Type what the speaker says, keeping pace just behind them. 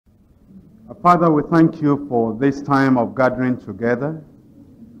Father, we thank you for this time of gathering together.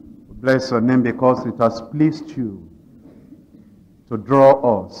 We bless your name because it has pleased you to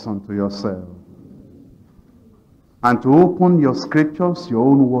draw us unto yourself and to open your scriptures, your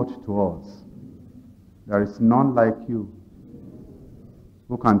own word to us. There is none like you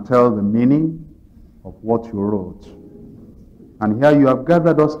who can tell the meaning of what you wrote. And here you have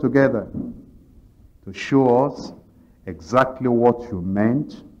gathered us together to show us exactly what you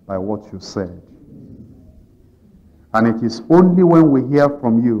meant by what you said. And it is only when we hear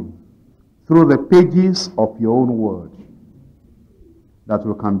from you through the pages of your own word that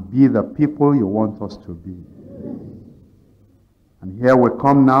we can be the people you want us to be. And here we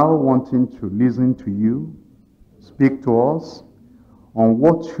come now wanting to listen to you, speak to us on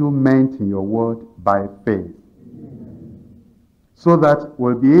what you meant in your word by faith, so that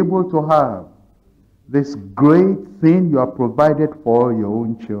we'll be able to have this great thing you have provided for your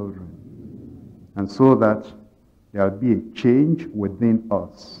own children, and so that there will be a change within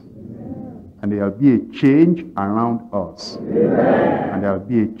us, and there will be a change around us, and there will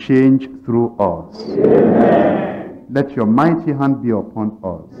be a change through us. Let your mighty hand be upon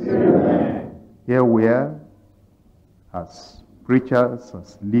us. Here we are as preachers,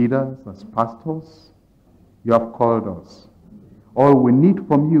 as leaders, as pastors. You have called us. All we need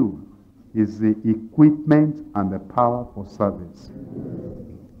from you is the equipment and the power for service.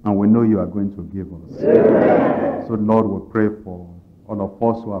 And we know you are going to give us. So Lord, we pray for all of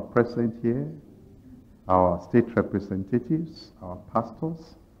us who are present here, our state representatives, our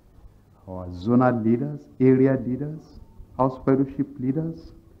pastors, our zonal leaders, area leaders, house fellowship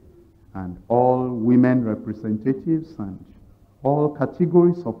leaders, and all women representatives and all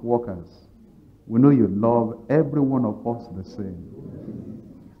categories of workers. We know you love every one of us the same,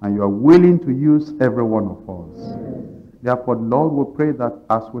 and you are willing to use every one of us. Therefore, Lord, we pray that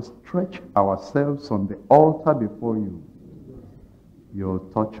as we stretch ourselves on the altar before you, you'll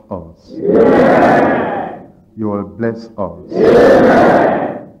touch us. You will bless us.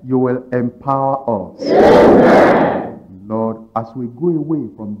 You will empower us. Lord, as we go away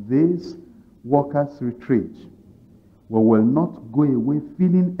from this workers' retreat, we will not go away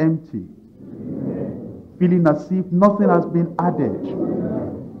feeling empty, feeling as if nothing has been added,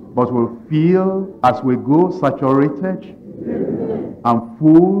 but we'll feel as we go saturated and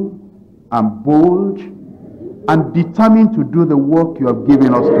full and bold and determined to do the work you have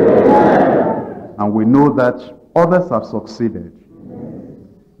given us to do. And we know that others have succeeded.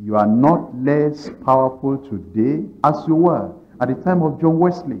 You are not less powerful today as you were at the time of John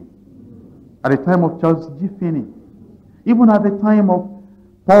Wesley, at the time of Charles G. Finney, even at the time of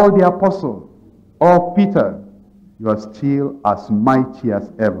Paul the Apostle or Peter. You are still as mighty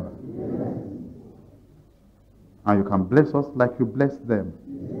as ever. And you can bless us like you blessed them.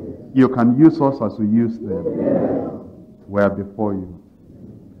 You can use us as you use them. We are before you.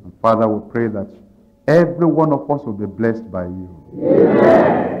 And Father, we pray that every one of us will be blessed by you.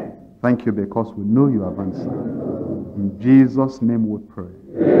 Thank you because we know you have answered. In Jesus' name we pray.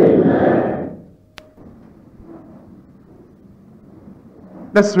 Amen.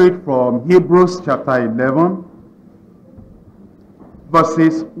 Let's read from Hebrews chapter 11,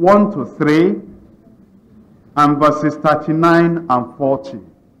 verses 1 to 3, and verses 39 and 40.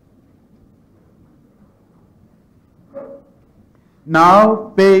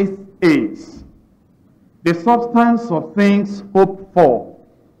 Now faith is the substance of things hoped for,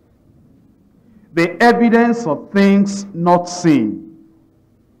 the evidence of things not seen.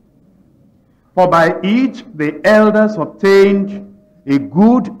 For by it the elders obtained a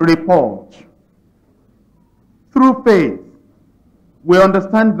good report. Through faith, we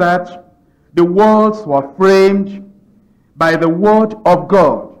understand that the worlds were framed by the word of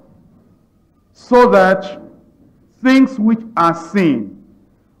God, so that things which are seen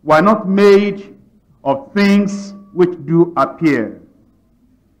were not made of things which do appear.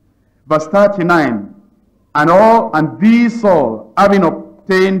 Verse 39, and these all, having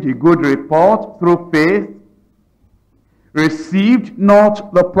obtained a good report through faith, received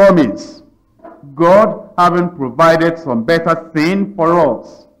not the promise, God having provided some better thing for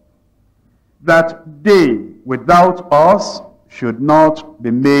us, that they without us should not be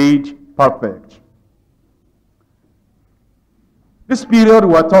made perfect. This period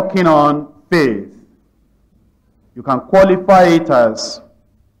we're talking on faith. You can qualify it as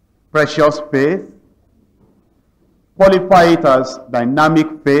precious faith, qualify it as dynamic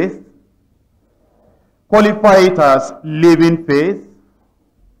faith, qualify it as living faith,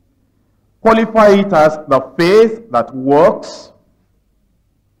 qualify it as the faith that works,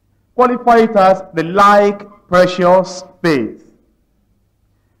 qualify it as the like precious faith.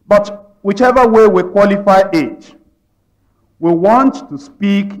 But whichever way we qualify it, we want to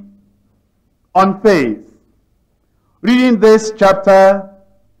speak on faith. Reading this chapter,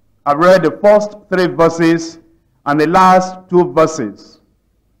 I've read the first 3 verses and the last 2 verses.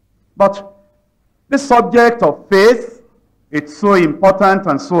 But the subject of faith, it's so important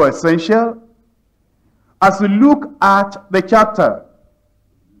and so essential. As you look at the chapter,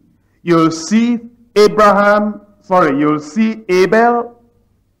 you'll see Abel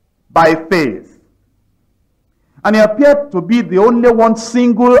by faith. And he appeared to be the only one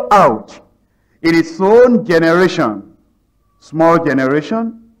singled out in his own generation. Small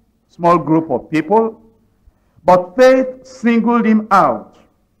generation, small group of people. But faith singled him out.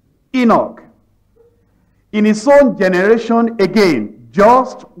 Enoch. In his own generation, again,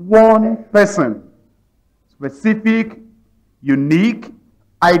 just one person. Specific, unique,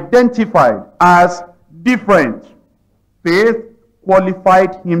 identified as different. Faith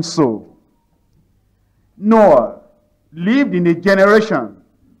qualified him so. Noah lived in a generation.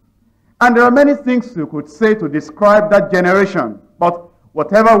 And there are many things you could say to describe that generation. But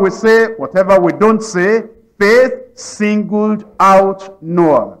whatever we say, whatever we don't say, faith singled out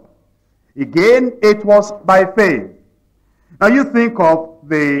Noah. Again, it was by faith. Now you think of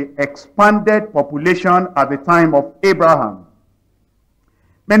the expanded population at the time of Abraham.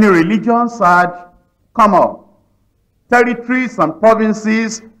 Many religions had come up. Territories and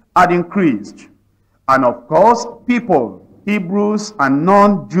provinces had increased. And of course, people, Hebrews and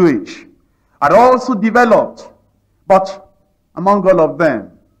non-Jewish, had also developed. But among all of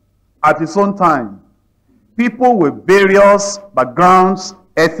them, at its own time, people with various backgrounds,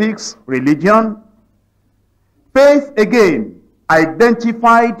 ethics, religion, faith again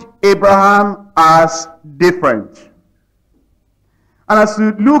identified Abraham as different. And as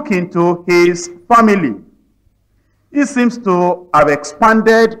we look into his family, he seems to have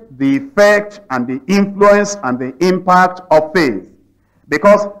expanded the effect and the influence and the impact of faith.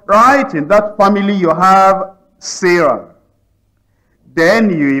 Because right in that family you have Sarah. Then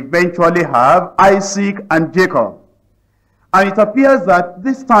you eventually have Isaac and Jacob. And it appears that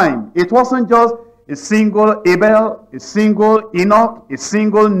this time it wasn't just a single Abel, a single Enoch, a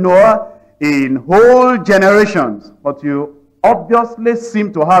single Noah in whole generations. But you obviously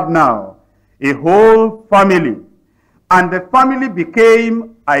seem to have now a whole family. And the family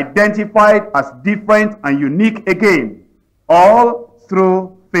became identified as different and unique again, all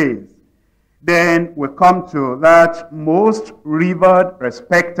through faith. Then we come to that most revered,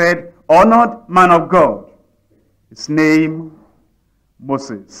 respected, honored man of God. His name,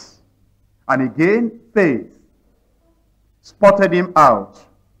 Moses. And again, faith spotted him out.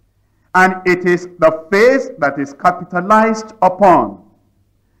 And it is the faith that is capitalized upon.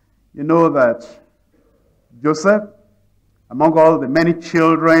 You know that Joseph, among all the many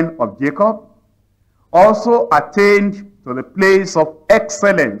children of Jacob, also attained to the place of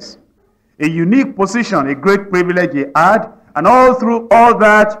excellence. A unique position, a great privilege he had, and all through all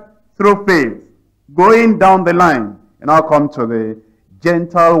that, through faith. Going down the line, and now come to the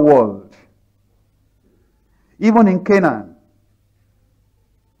Gentile world. Even in Canaan,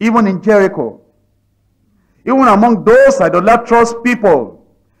 even in Jericho, even among those idolatrous people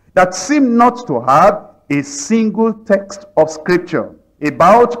that seem not to have a single text of scripture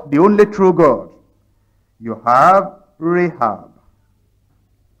about the only true God, you have Rahab,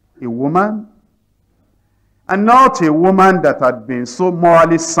 a woman, and not a woman that had been so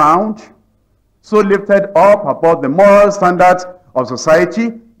morally sound, so lifted up above the moral standards of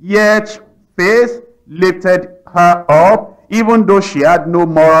society, yet faith lifted her up, even though she had no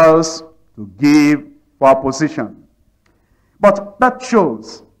morals to give for her position. But that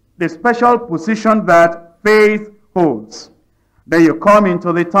shows the special position that faith holds. Then you come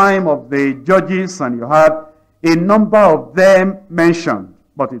into the time of the judges and you have a number of them mentioned.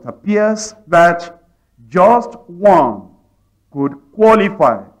 But it appears that just one could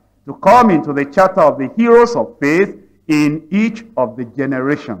qualify to come into the chapter of the heroes of faith in each of the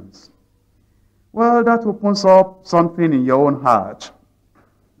generations. Well, that opens up something in your own heart.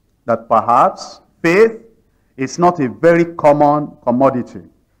 That perhaps faith is not a very common commodity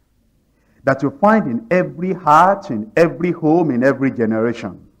that you find in every heart, in every home, in every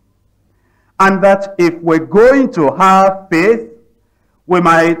generation. And that if we're going to have faith, we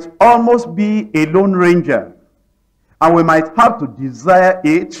might almost be a lone ranger. And we might have to desire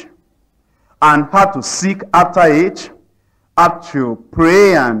it and have to seek after it, have to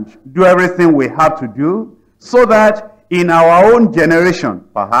pray and do everything we have to do, so that in our own generation,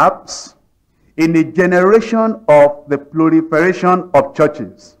 perhaps, in a generation of the proliferation of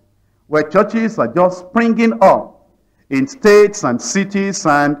churches, where churches are just springing up in states and cities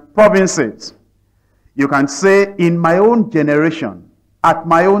and provinces. You can say, in my own generation, at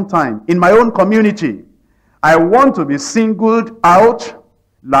my own time, in my own community, I want to be singled out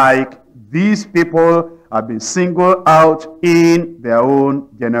like these people have been singled out in their own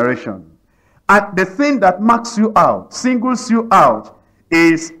generation. And the thing that marks you out, singles you out,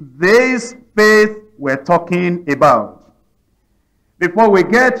 is this faith we're talking about. Before we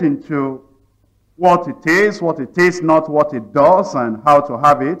get into what it is not, what it does, and how to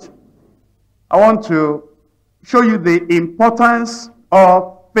have it, I want to show you the importance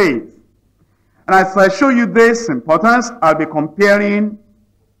of faith. And as I show you this importance, I'll be comparing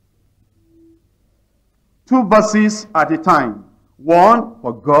two verses at a time. One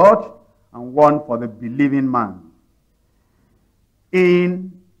for God and one for the believing man.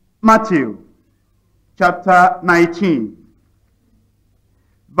 In Matthew chapter 19,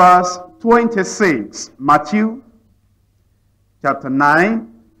 verse 26. Matthew chapter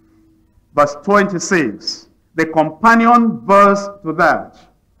 9, verse 26. The companion verse to that.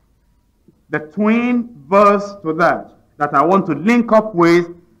 The twin verse to that I want to link up with.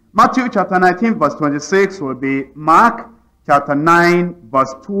 Matthew chapter 19, verse 26 will be Mark chapter 9,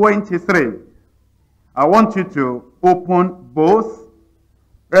 verse 23. I want you to open both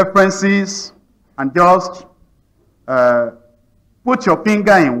references and just put your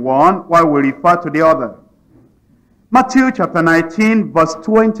finger in one while we refer to the other. Matthew chapter 19, verse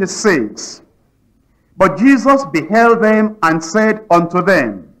 26. But Jesus beheld them and said unto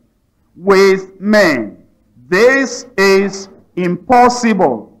them, with men this is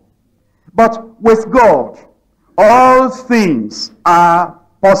impossible, but with God all things are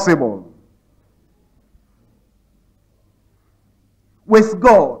possible. With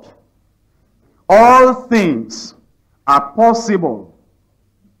God all things are possible.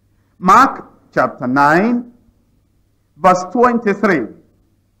 Mark chapter 9, verse 23.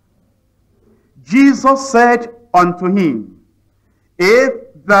 Jesus said unto him, if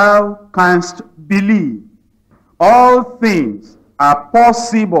thou canst believe, all things are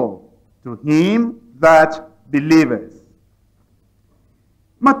possible to him that believeth.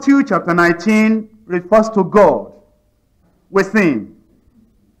 Matthew chapter 19 refers to God within,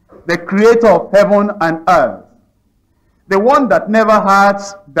 the creator of heaven and earth, the one that never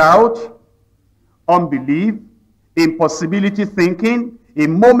has doubt, unbelief, impossibility thinking, a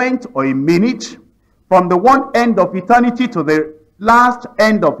moment or a minute, from the one end of eternity to the last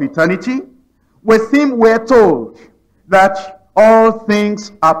end of eternity. With him we're told that all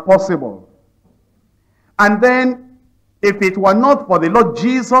things are possible. And then, if it were not for the Lord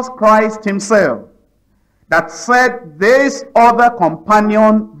Jesus Christ himself that said this other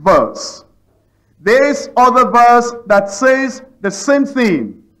companion verse, this other verse that says the same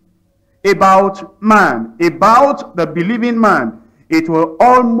thing about man, about the believing man, it will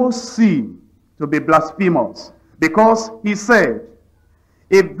almost seem to be blasphemous. Because he said,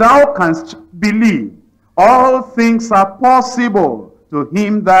 if thou canst believe, all things are possible to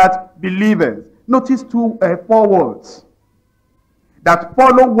him that believeth. Notice four words that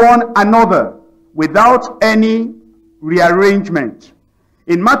follow one another without any rearrangement.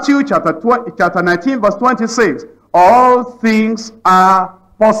 In Matthew chapter 19, verse 26, all things are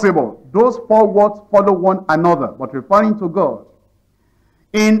possible. Those four words follow one another, but referring to God.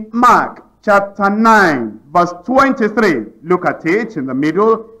 In Mark chapter 9, verse 23, look at it in the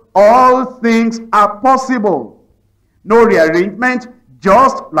middle. All things are possible. No rearrangement,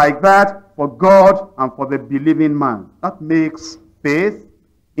 just like that for God and for the believing man. That makes faith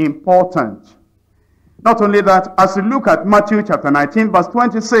important. Not only that, as you look at Matthew chapter 19, verse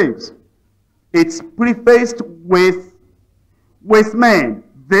 26, it's prefaced with men.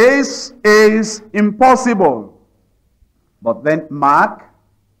 This is impossible. But then Mark,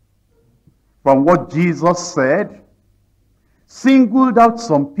 from what Jesus said, singled out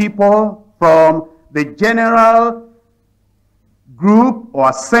some people from the general group or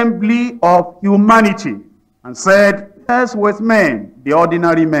assembly of humanity and said, as with men, the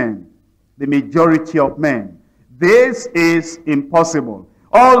ordinary men, the majority of men, this is impossible.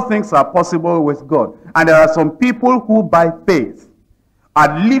 All things are possible with God. And there are some people who by faith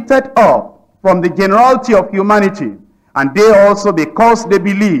are lifted up from the generality of humanity, and they also, because they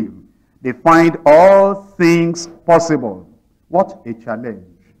believe, they find all things possible. What a challenge.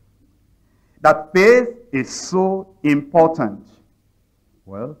 That faith is so important.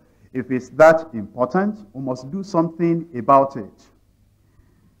 Well, if it's that important, we must do something about it.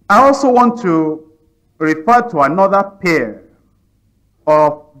 I also want to refer to another pair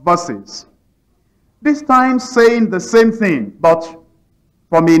of verses. This time saying the same thing, but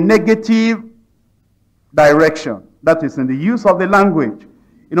from a negative direction. That is in the use of the language.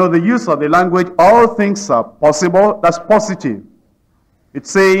 You know, the use of the language, all things are possible. That's positive. It's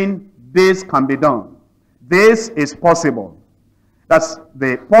saying this can be done. This is possible. That's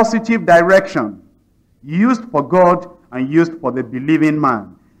the positive direction used for God and used for the believing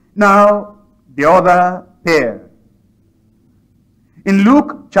man. Now, the other pair. In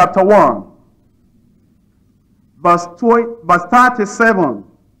Luke chapter 1, verse 37,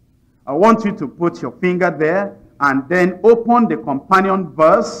 I want you to put your finger there and then open the companion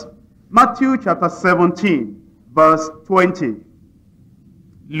verse, Matthew chapter 17, verse 20.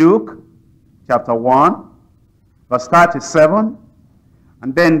 Luke chapter 1, verse 37,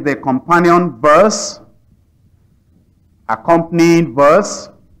 and then the companion verse, accompanying verse,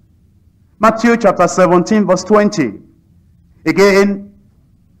 Matthew chapter 17, verse 20. Again,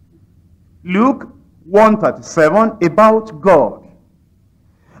 Luke 1:37 about God,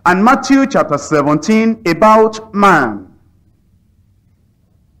 and Matthew chapter 17 about man.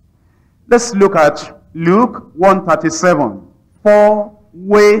 Let's look at Luke 1:37. For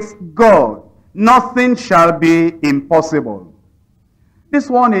with God nothing shall be impossible. This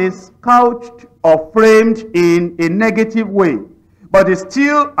one is couched or framed in a negative way, but is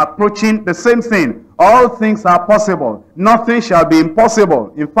still approaching the same thing. All things are possible. Nothing shall be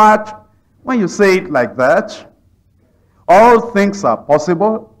impossible. In fact, when you say it like that, all things are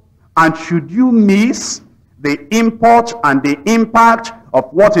possible, and should you miss the import and the impact of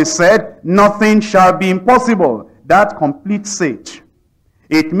what is said, nothing shall be impossible, that completes it.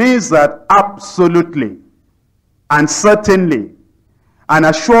 It means that absolutely and certainly and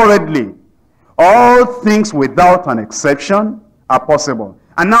assuredly, all things without an exception are possible.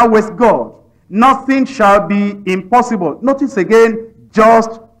 And now with God, nothing shall be impossible. Notice again,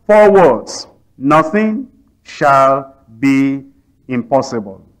 just 4 words. Nothing shall be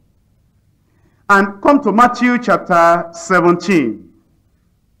impossible. And come to Matthew chapter 17.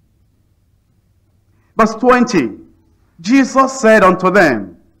 Verse 20. Jesus said unto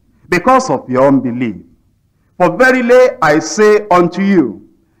them, because of your unbelief, for verily I say unto you,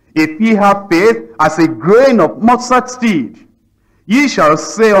 if ye have faith as a grain of mustard seed, ye shall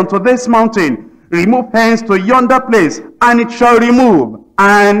say unto this mountain, remove hence to yonder place, and it shall remove.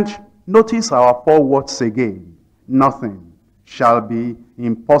 And notice our 4 words again. Nothing shall be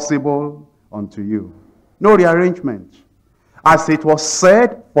impossible unto you. No rearrangement. As it was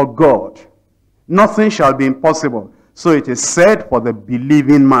said for God, nothing shall be impossible. So it is said for the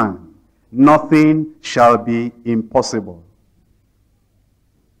believing man, nothing shall be impossible.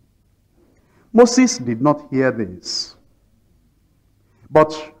 Moses did not hear this.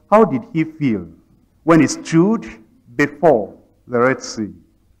 But how did he feel when he stood before the Red Sea?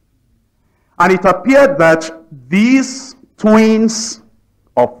 And it appeared that these twins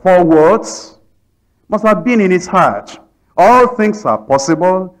of 4 words must have been in his heart. All things are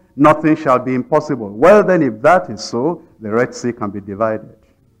possible, nothing shall be impossible. Well then, if that is so, the Red Sea can be divided.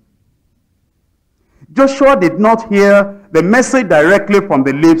 Joshua did not hear the message directly from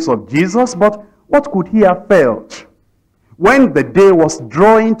the lips of Jesus, but what could he have felt when the day was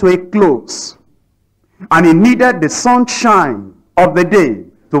drawing to a close and he needed the sunshine of the day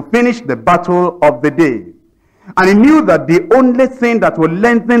to finish the battle of the day? And he knew that the only thing that will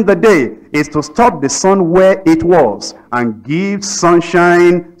lengthen the day is to stop the sun where it was and give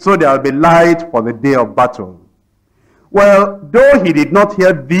sunshine so there will be light for the day of battle. Well, though he did not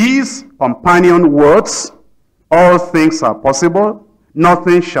hear these companion words, all things are possible,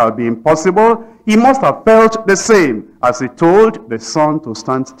 nothing shall be impossible, he must have felt the same as he told the sun to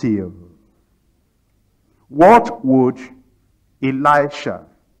stand still. What would Elisha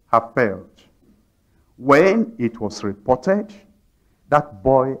have felt when it was reported that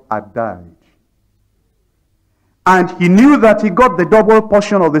boy had died? And he knew that he got the double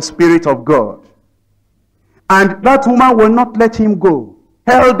portion of the Spirit of God. And that woman will not let him go.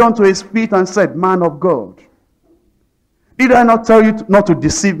 Held onto his feet and said, man of God, did I not tell you not to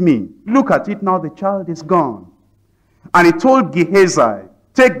deceive me? Look at it now, the child is gone. And he told Gehazi,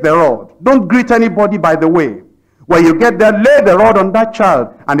 take the rod. Don't greet anybody by the way. When you get there, lay the rod on that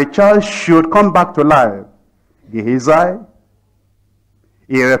child, and the child should come back to life. Gehazi,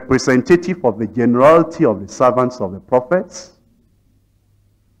 a representative of the generality of the servants of the prophets,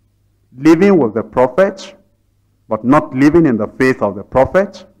 living with the prophet, but not living in the faith of the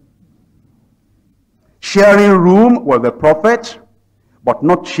prophet, sharing room with the prophet, but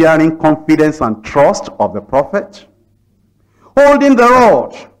not sharing confidence and trust of the prophet, holding the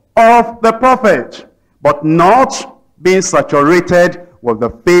rod of the prophet, but not being saturated with the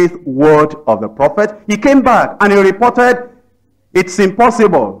faith word of the prophet. He came back and he reported, it's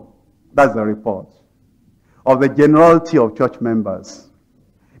impossible. That's the report. of the generality of church members.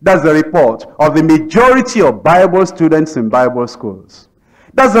 That's the report of the majority of Bible students in Bible schools.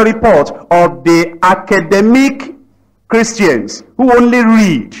 That's the report of the academic Christians who only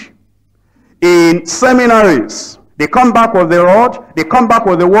read in seminaries. They come back with the rod, they come back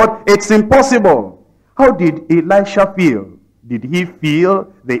with the word, it's impossible. How did Elisha feel? Did he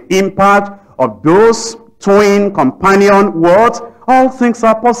feel the impact of those twin companion words? All things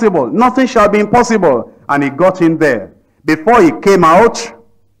are possible. Nothing shall be impossible. And he got in there. Before he came out,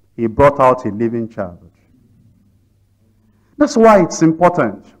 he brought out a living child. That's why it's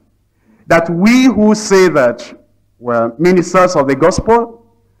important that we who say that we're ministers of the gospel,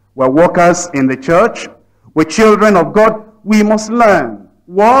 we're workers in the church, we're children of God, we must learn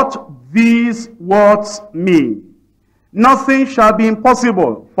what these words mean. Nothing shall be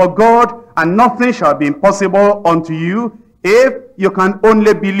impossible for God, and nothing shall be impossible unto you if you can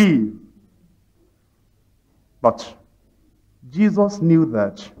only believe. But Jesus knew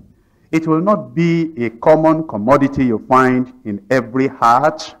that it will not be a common commodity you find in every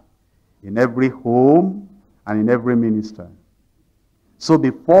heart, in every home, and in every minister. So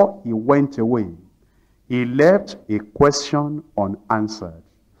before he went away, he left a question unanswered.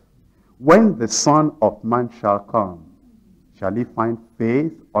 When the Son of Man shall come, shall he find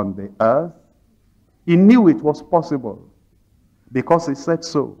faith on the earth? He knew it was possible because he said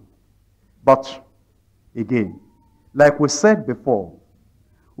so. But again, like we said before,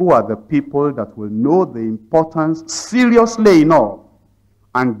 who are the people that will know the importance seriously enough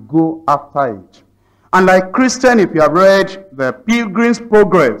and go after it? And like Christian, if you have read the Pilgrim's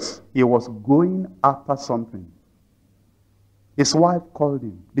Progress, he was going after something. His wife called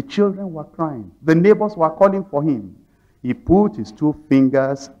him. The children were crying. The neighbors were calling for him. He put his 2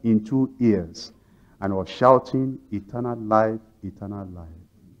 fingers in 2 ears and was shouting, eternal life, eternal life.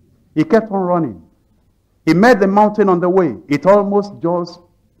 He kept on running. He met the mountain on the way. It almost just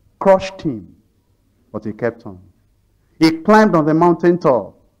crushed him. But he kept on. He climbed on the mountain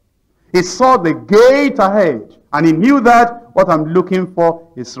top. He saw the gate ahead. And he knew that what I'm looking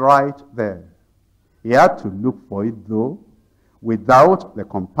for is right there. He had to look for it though, without the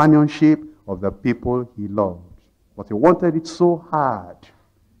companionship of the people he loved. But he wanted it so hard.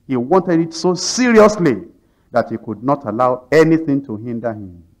 He wanted it so seriously that he could not allow anything to hinder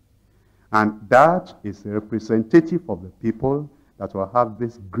him. And that is a representative of the people that will have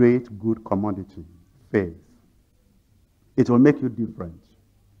this great good commodity, faith. It will make you different.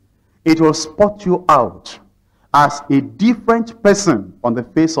 It will spot you out as a different person on the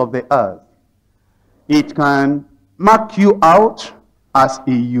face of the earth. It can mark you out as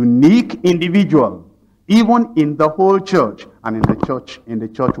a unique individual, even in the whole church and in the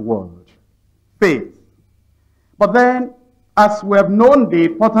church world. Faith. But then, as we have known the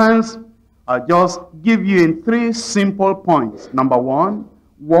importance, I'll just give you in 3 simple points. Number 1,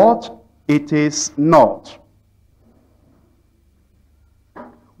 what it is not.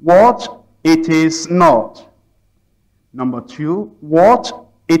 What it is not. Number 2, what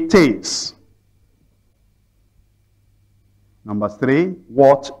it is. Number 3,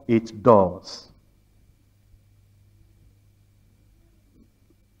 what it does.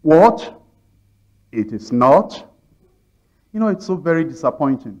 What it is not. You know, it's so very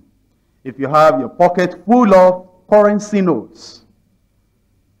disappointing. If you have your pocket full of currency notes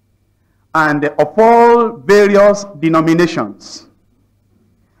and of all various denominations,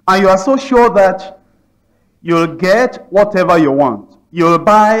 and you are so sure that you'll get whatever you want, you'll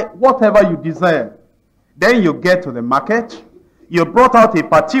buy whatever you desire, then you get to the market, you brought out a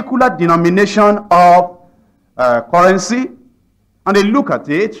particular denomination of currency, and they look at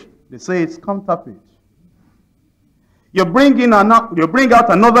it, they say it's counterfeit. You bring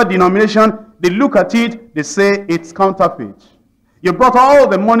out another denomination, they look at it, they say it's counterfeit. You brought all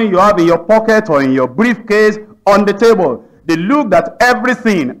the money you have in your pocket or in your briefcase on the table. They looked at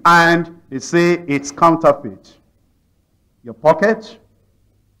everything and they say it's counterfeit. Your pocket,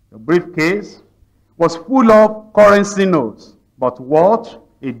 your briefcase was full of currency notes. But what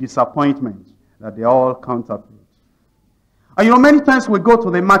a disappointment that they're all counterfeit. And you know, many times we go to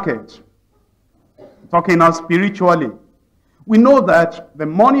the market, talking now spiritually, we know that the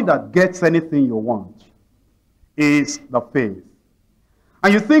money that gets anything you want is the faith.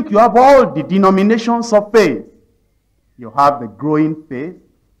 And you think you have all the denominations of faith. You have the growing faith,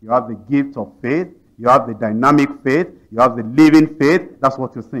 you have the gift of faith, you have the dynamic faith, you have the living faith. That's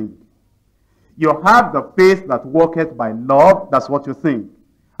what you think. You have the faith that worketh by love. That's what you think.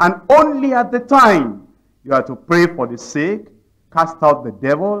 And only at the time you are to pray for the sick, cast out the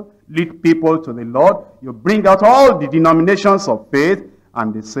devil, lead people to the Lord, you bring out all the denominations of faith,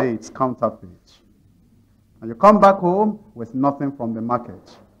 and they say it's counterfeit. And you come back home with nothing from the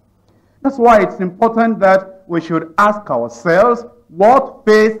market. That's why it's important that we should ask ourselves what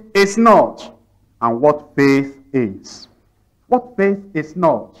faith is not and what faith is. What faith is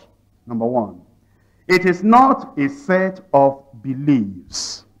not? Number one, it is not a set of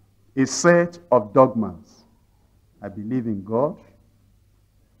beliefs, a set of dogmas. I believe in God,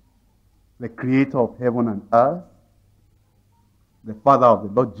 the creator of heaven and earth, the Father of the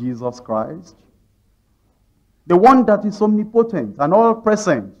Lord Jesus Christ, the one that is omnipotent and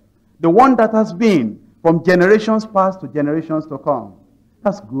all-present, the one that has been from generations past to generations to come.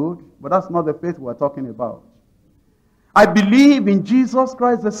 That's good, but that's not the faith we're talking about. I believe in Jesus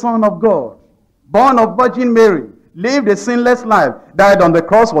Christ, the Son of God, born of Virgin Mary, lived a sinless life, died on the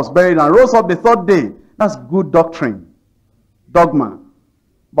cross, was buried, and rose up the third day. That's good doctrine, dogma,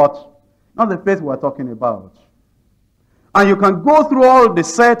 but not the faith we're talking about. And you can go through all the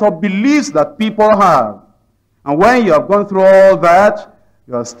set of beliefs that people have. And when you have gone through all that,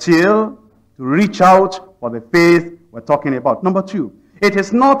 you are still to reach out for the faith we're talking about. Number two, it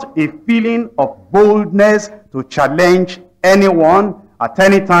is not a feeling of boldness to challenge anyone at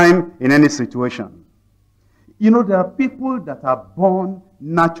any time in any situation. You know, there are people that are born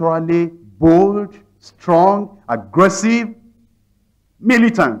naturally bold, strong, aggressive,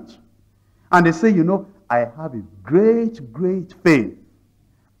 militant. And they say, you know, I have a great, great faith.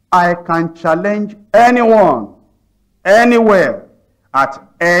 I can challenge anyone, anywhere, at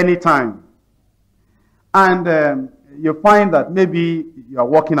any time. And you find that maybe you are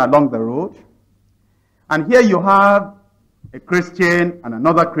walking along the road, and here you have a Christian and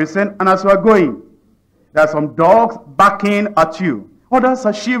another Christian, and as you are going, there are some dogs barking at you. Others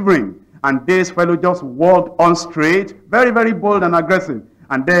are shivering, and this fellow just walked on straight, very, very bold and aggressive.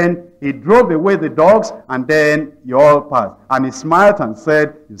 And then he drove away the dogs, and then you all passed. And he smiled and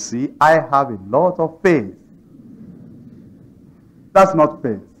said, you see, I have a lot of faith. That's not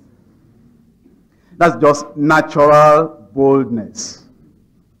faith. That's just natural boldness.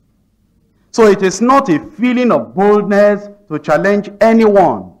 So it is not a feeling of boldness to challenge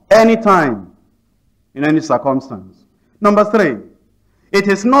anyone, anytime, in any circumstance. Number three, it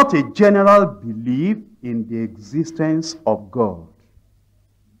is not a general belief in the existence of God.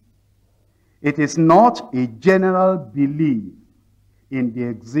 It is not a general belief in the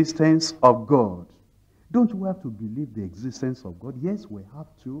existence of God. Don't we have to believe the existence of God? Yes, we have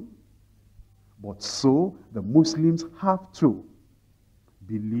to. But so the Muslims have to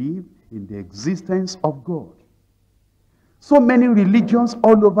believe in the existence of God. So many religions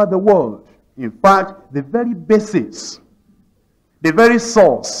all over the world. In fact, the very basis, the very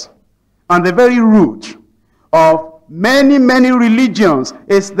source, and the very root of many, many religions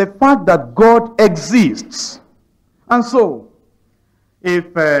is the fact that God exists. And so, if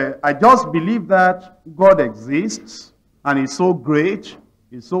I just believe that God exists, and is so great,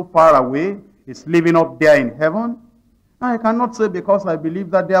 is so far away, is living up there in heaven, I cannot say because I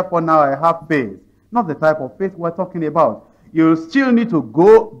believe that, therefore now I have faith. Not the type of faith we're talking about. You still need to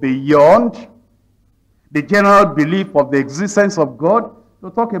go beyond the general belief of the existence of God to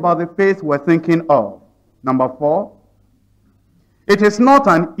talk about the faith we're thinking of. Number four, it is not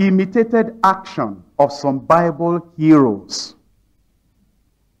an imitated action of some Bible heroes.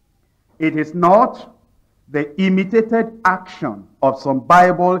 It is not the imitated action of some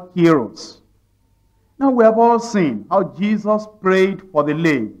Bible heroes. Now we have all seen how Jesus prayed for the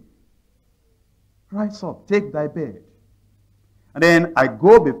lame. Rise up, take thy bed. And then I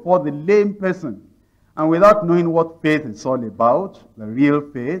go before the lame person, and without knowing what faith is all about, the real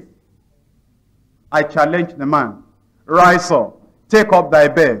faith, I challenge the man. Rise up, take up thy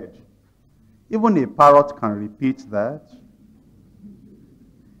bed. Even a parrot can repeat that.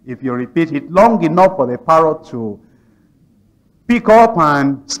 If you repeat it long enough for the parrot to pick up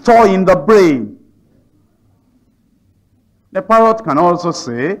and store in the brain. The parrot can also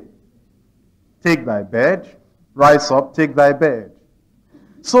say, take thy bed, rise up, take thy bed.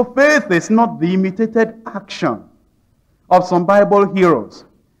 So faith is not the imitated action of some Bible heroes.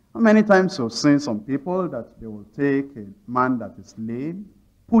 How many times you've seen some people that they will take a man that is lame,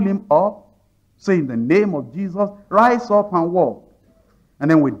 pull him up, say in the name of Jesus, rise up and walk.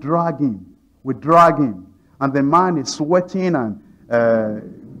 And then we drag him, and the man is sweating and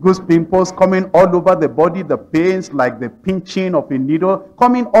goose pimples coming all over the body, the pains like the pinching of a needle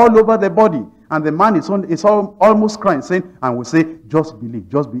coming all over the body. And the man is almost crying, saying, and we say, just believe,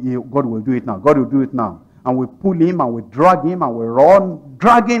 God will do it now, God will do it now. And we pull him and we drag him and we run,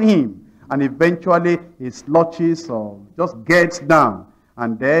 dragging him. And eventually he slouches or just gets down.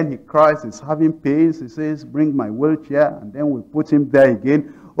 And then he cries, he's having pains. He says, bring my wheelchair. And then we put him there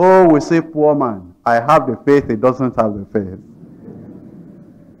again. Oh, we say, poor man, I have the faith, he doesn't have the faith.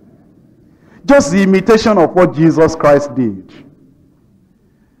 Just the imitation of what Jesus Christ did.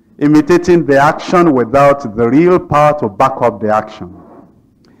 Imitating the action without the real power to back up the action.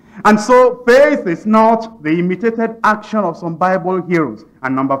 And so faith is not the imitated action of some Bible heroes.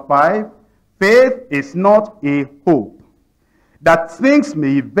 And number 5, faith is not a hope that things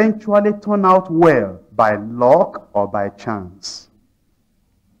may eventually turn out well by luck or by chance.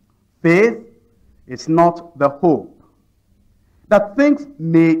 Faith is not the hope that things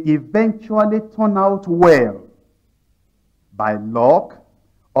may eventually turn out well by luck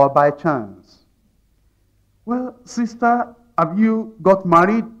or by chance. Well, sister, have you got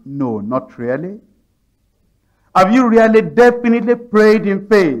married? No, not really. Have you really definitely prayed in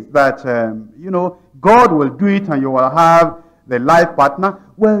faith that, God will do it and you will have the life partner?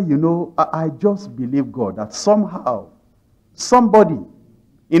 Well, I just believe God that somehow, somebody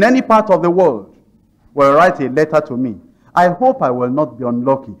in any part of the world will write a letter to me. I hope I will not be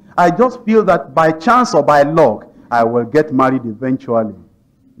unlucky. I just feel that by chance or by luck, I will get married eventually.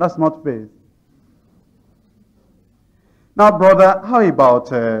 That's not faith. Now, brother, how about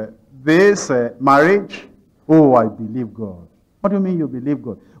this marriage? Oh, I believe God. What do you mean you believe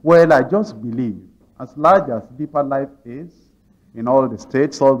God? Well, I just believe. As large as Deeper Life is, in all the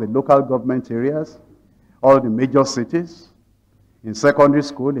states, all the local government areas, all the major cities, in secondary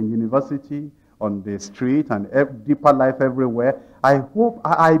school, in university, on the street, and Deeper Life everywhere,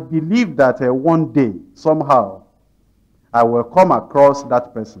 I believe that one day, somehow, I will come across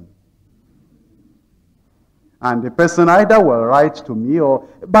that person. And the person either will write to me, or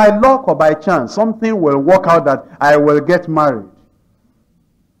by luck or by chance, something will work out that I will get married.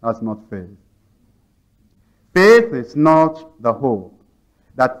 That's not faith. Faith is not the hope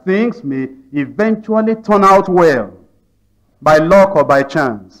that things may eventually turn out well by luck or by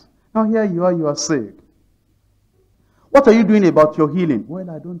chance. Now here you are sick. What are you doing about your healing?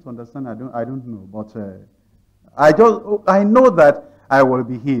 Well, I don't understand. I don't know. But I know that I will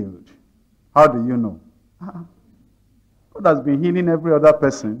be healed. How do you know? God has been healing every other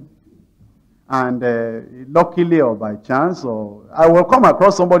person. And luckily or by chance, or I will come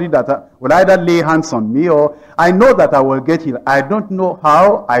across somebody that will either lay hands on me, or I know that I will get healed. I don't know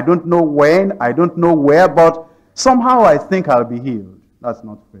how, I don't know when, I don't know where, but somehow I think I'll be healed. That's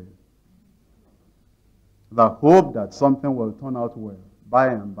not faith. The hope that something will turn out well, by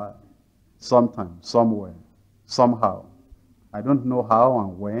and by, sometime, somewhere, somehow. I don't know how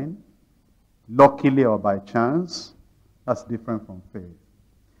and when, luckily or by chance. That's different from faith.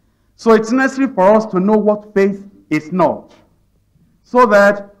 So it's necessary for us to know what faith is not, so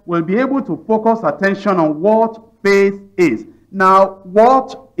that we'll be able to focus attention on what faith is. Now,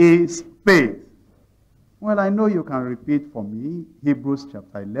 what is faith? Well, I know you can repeat for me Hebrews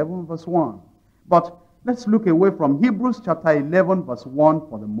chapter 11 verse 1. But let's look away from Hebrews chapter 11 verse 1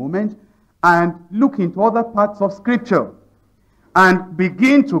 for the moment and look into other parts of Scripture and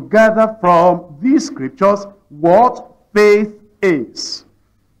begin to gather from these Scriptures what faith is.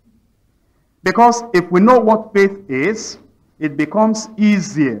 Because if we know what faith is, it becomes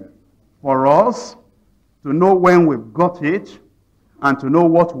easier for us to know when we've got it and to know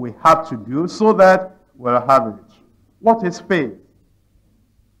what we have to do so that we'll have it. What is faith?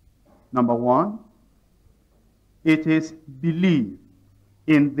 Number 1, it is belief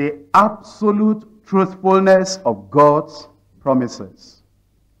in the absolute truthfulness of God's promises.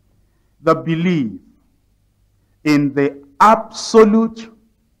 The belief in the absolute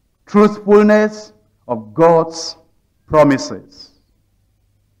truthfulness of God's promises.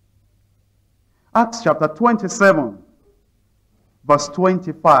 Acts chapter 27, verse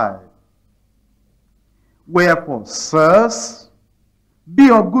 25. Wherefore, sirs,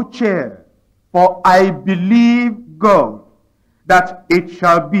 be of good cheer, for I believe God, that it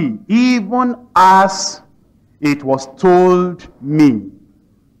shall be even as it was told me.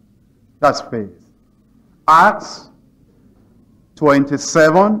 That's faith. Acts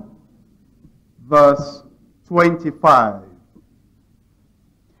 27, verse 25.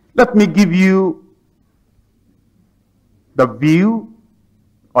 Let me give you the view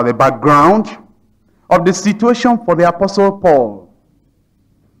or the background of the situation for the Apostle Paul.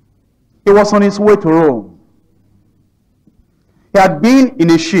 He was on his way to Rome. He had been in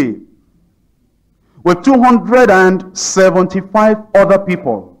a ship with 275 other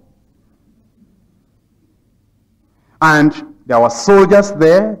people. And there were soldiers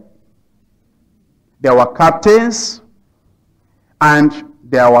there. There were captains. And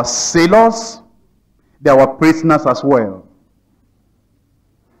there were sailors. There were prisoners as well.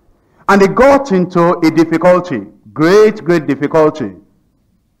 And they got into a difficulty, great difficulty.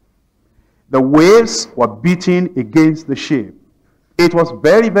 The waves were beating against the ship. It was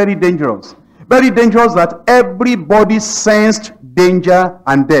very, very dangerous. Very dangerous that everybody sensed danger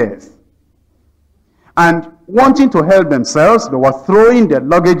and death. And wanting to help themselves, they were throwing their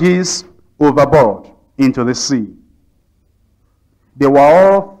luggages overboard into the sea. They were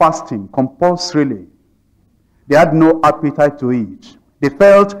all fasting compulsorily. They had no appetite to eat. They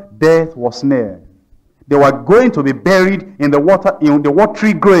felt death was near. They were going to be buried in the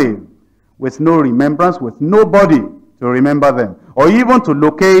watery grave with no remembrance, with nobody to remember them, or even to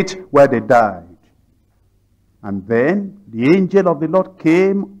locate where they died. And then the angel of the Lord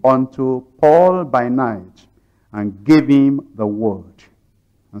came unto Paul by night and gave him the word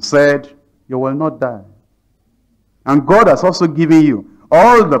and said, you will not die. And God has also given you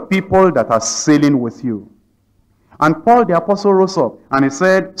all the people that are sailing with you. And Paul the apostle rose up and he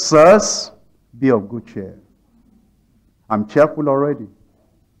said, sirs, be of good cheer. I'm cheerful already.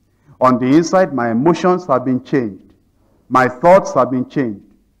 On the inside, my emotions have been changed. My thoughts have been changed.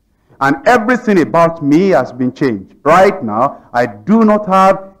 And everything about me has been changed. Right now, I do not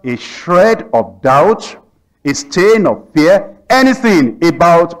have a shred of doubt, a stain of fear, anything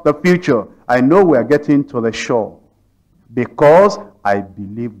about the future. I know we are getting to the shore because I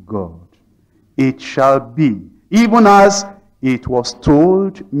believe God. It shall be, even as it was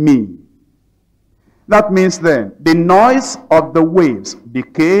told me. That means then, the noise of the waves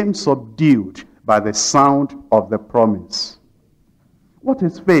became subdued by the sound of the promise. What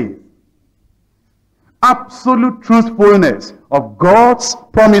is faith? Absolute truthfulness of God's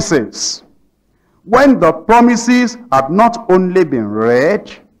promises. When the promises have not only been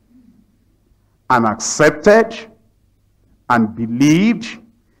read and accepted and believed,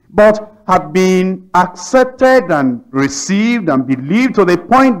 but have been accepted and received and believed to the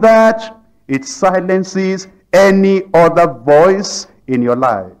point that it silences any other voice in your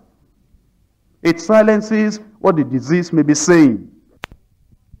life. It silences what the disease may be saying.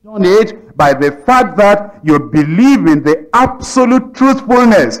 Done it by the fact that you believe in the absolute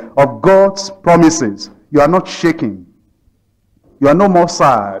truthfulness of God's promises. You are not shaking. You are no more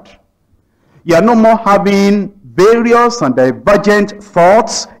sad. You are no more having various and divergent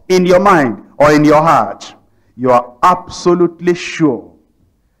thoughts in your mind or in your heart. You are absolutely sure,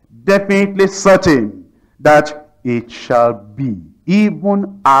 definitely certain that it shall be,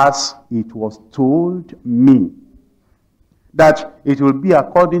 even as it was told me. That it will be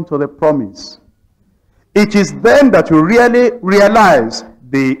according to the promise. It is then that you really realize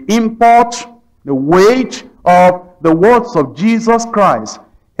the import, the weight of the words of Jesus Christ.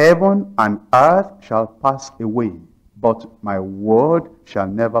 Heaven and earth shall pass away, but my word shall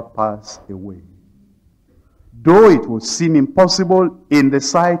never pass away. Though it will seem impossible in the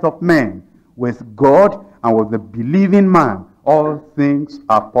sight of men, with God and with the believing man, all things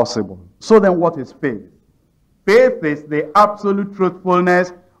are possible. So then what is faith? Faith is the absolute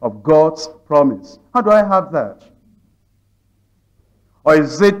truthfulness of God's promise. How do I have that? Or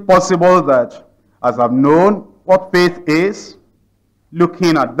is it possible that, as I've known what faith is,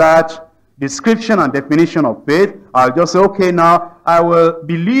 looking at that description and definition of faith, I'll just say, okay, now I will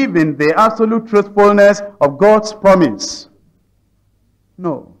believe in the absolute truthfulness of God's promise.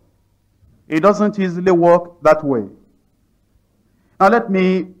 No. It doesn't easily work that way. Now let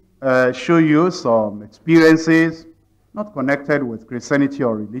me show you some experiences, not connected with Christianity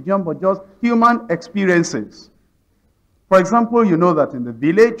or religion, but just human experiences. For example, you know that in the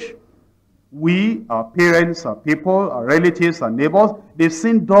village, we, our parents, our people, our relatives, our neighbors, they've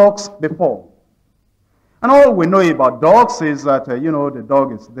seen dogs before. And all we know about dogs is that, the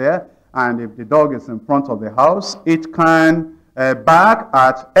dog is there, and if the dog is in front of the house, it can bark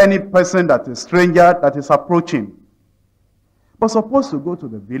at any person that is stranger that is approaching. But suppose to go to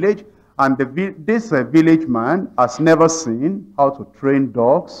the village, and this village man has never seen how to train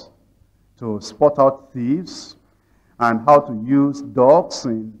dogs, to spot out thieves, and how to use dogs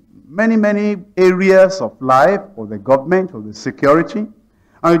in many, many areas of life, or the government, or the security.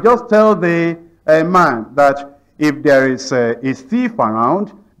 And you just tell the man that if there is a thief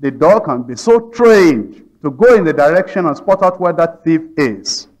around, the dog can be so trained to go in the direction and spot out where that thief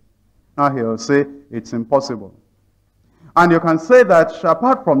is. Now he will say, it's impossible. And you can say that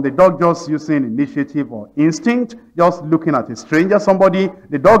apart from the dog just using initiative or instinct, just looking at a stranger, somebody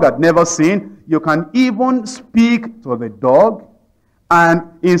the dog had never seen, you can even speak to the dog and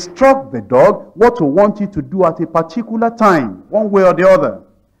instruct the dog what to want it to do at a particular time, one way or the other.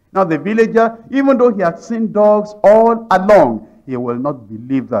 Now the villager, even though he had seen dogs all along, he will not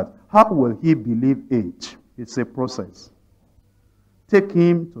believe that. How will he believe it? It's a process. Take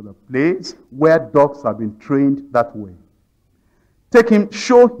him to the place where dogs have been trained that way. Take him,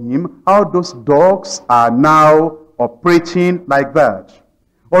 show him how those dogs are now operating like that.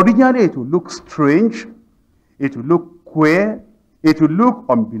 Originally, it will look strange. It will look queer. It will look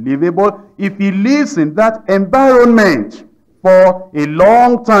unbelievable. If he lives in that environment for a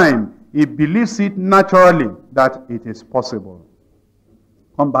long time, he believes it naturally that it is possible.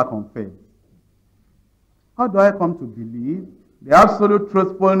 Come back on faith. How do I come to believe the absolute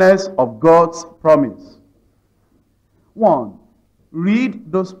truthfulness of God's promise? 1,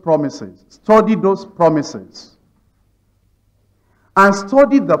 read those promises. Study those promises. And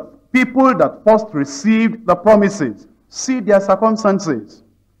study the people that first received the promises. See their circumstances.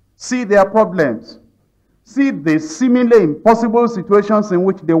 See their problems. See the seemingly impossible situations in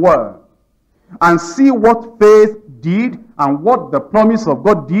which they were. And see what faith did and what the promise of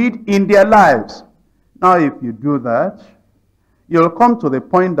God did in their lives. Now, if you do that, you'll come to the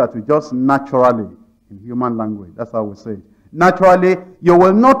point that you just naturally, in human language, that's how we say it. Naturally, you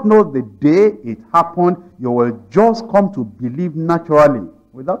will not know the day it happened. You will just come to believe naturally,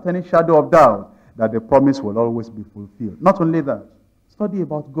 without any shadow of doubt, that the promise will always be fulfilled. Not only that, study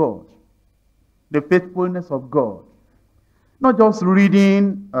about God, the faithfulness of God. Not just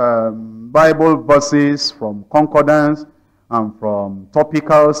reading Bible verses from concordance and from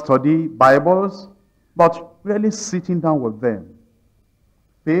topical study Bibles, but really sitting down with them.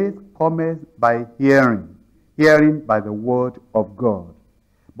 Faith cometh by hearing, hearing by the word of God.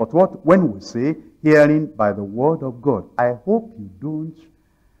 But when we say hearing by the word of God, I hope you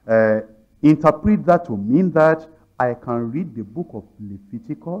don't interpret that to mean that I can read the book of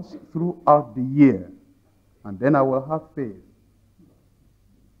Leviticus throughout the year and then I will have faith.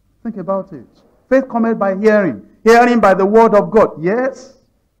 Think about it. Faith cometh by hearing, hearing by the word of God. Yes,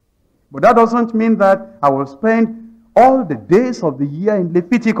 but that doesn't mean that I will spend all the days of the year in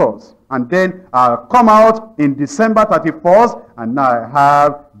Leviticus and then I'll come out in December 31st and now I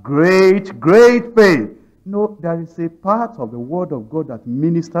have great, great faith. No, there is a part of the word of God that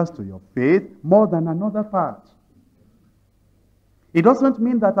ministers to your faith more than another part. It doesn't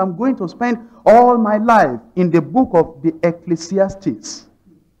mean that I'm going to spend all my life in the book of the Ecclesiastes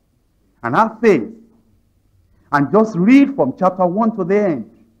and have faith and just read from chapter 1 to the end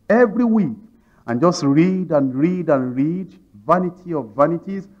every week and just read and read and read. Vanity of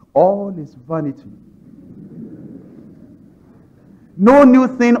vanities, all is vanity. No new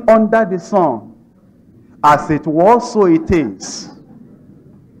thing under the sun. As it was, so it is.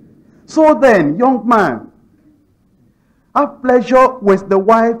 So then, young man, have pleasure with the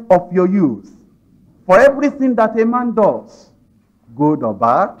wife of your youth. For everything that a man does, good or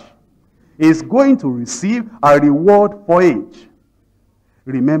bad, is going to receive a reward for it.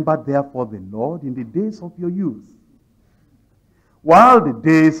 Remember therefore the Lord in the days of your youth, while the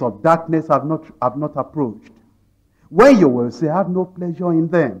days of darkness have not approached, when you will say, have no pleasure in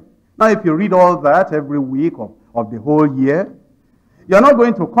them. Now, if you read all that every week of the whole year, you're not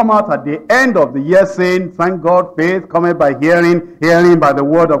going to come out at the end of the year saying, thank God, faith cometh by hearing, hearing by the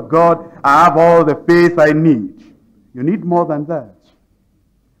word of God. I have all the faith I need. You need more than that.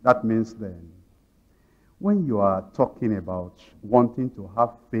 That means then, when you are talking about wanting to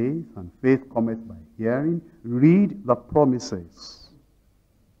have faith, and faith cometh by hearing, read the promises.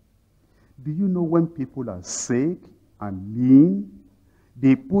 Do you know when people are sick and lean,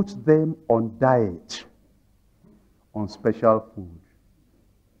 they put them on diet, on special food.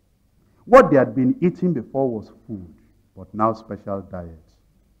 What they had been eating before was food, but now special diet.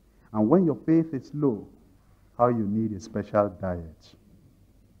 And when your faith is low, how you need a special diet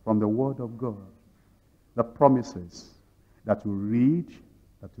from the word of God. The promises that you read,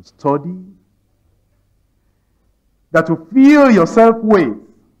 that you study, that you fill yourself with,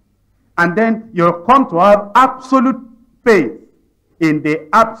 and then you'll come to have absolute faith in the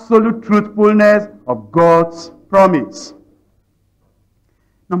absolute truthfulness of God's promise.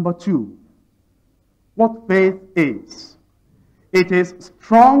 Number 2, what faith is. It is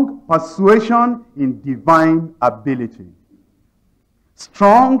strong persuasion in divine ability.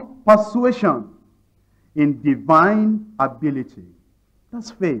 Strong persuasion in divine ability. That's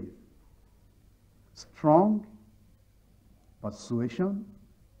faith. Strong persuasion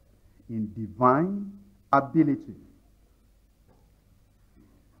in divine ability.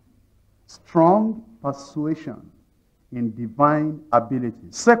 Strong persuasion in divine ability.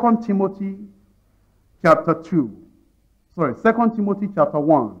 2 Timothy chapter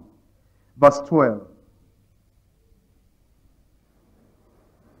 1, verse 12.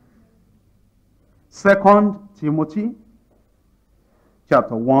 2 Timothy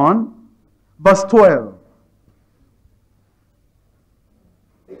chapter 1, verse 12.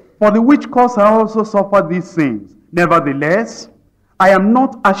 For the which cause I also suffer these things. Nevertheless, I am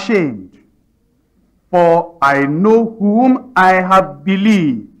not ashamed, for I know whom I have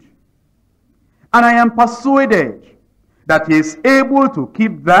believed, and I am persuaded that he is able to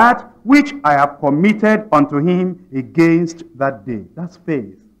keep that which I have committed unto him against that day. That's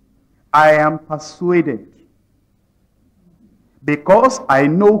faith. I am persuaded, because I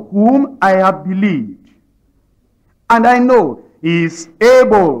know whom I have believed, and I know he is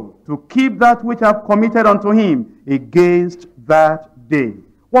able to keep that which I have committed unto him against that day.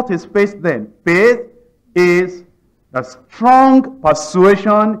 What is faith then? Faith is a strong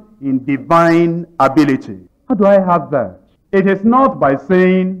persuasion in divine ability. How do I have that? It is not by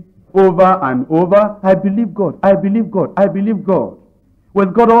saying over and over, I believe God, I believe God, I believe God.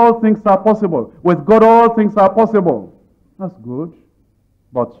 With God all things are possible. With God all things are possible. That's good.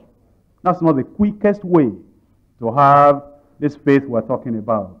 But that's not the quickest way to have this faith we're talking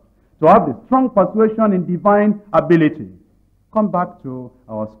about. To have the strong persuasion in divine ability. Come back to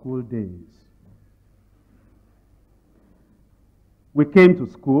our school days. We came to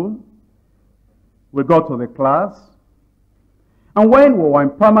school. We got to the class. And when we were in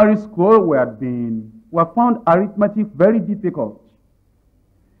primary school, we found arithmetic very difficult.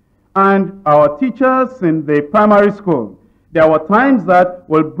 And our teachers in the primary school, there were times that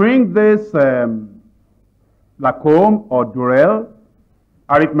we'll bring this Lacombe or Durrell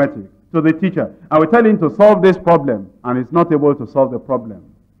arithmetic to the teacher. And we tell him to solve this problem. And he's not able to solve the problem.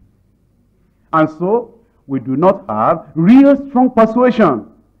 And so, we do not have real strong persuasion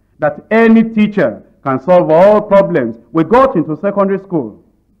that any teacher can solve all problems. We got into secondary school,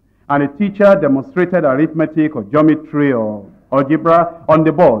 and a teacher demonstrated arithmetic or geometry or algebra on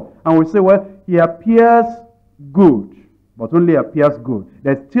the board. And we say, well, he appears good, but only appears good.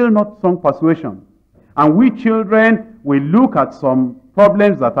 There's still not strong persuasion. And we children, we look at some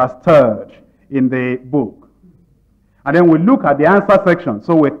problems that are stirred in the book. And then we look at the answer section.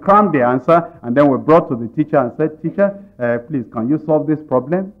 So we crammed the answer, and then we brought to the teacher and said, teacher, please, can you solve this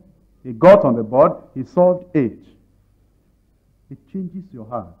problem? He got on the board, he solved 8. It changes your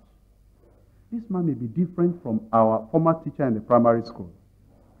heart. This man may be different from our former teacher in the primary school.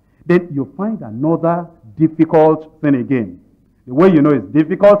 Then you find another difficult thing again. The way you know it's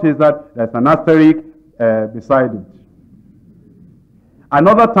difficult is that there's an asterisk beside it.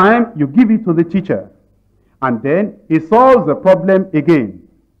 Another time, you give it to the teacher. And then he solves the problem again.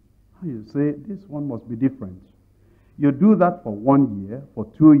 You say, this one must be different. You do that for 1 year, for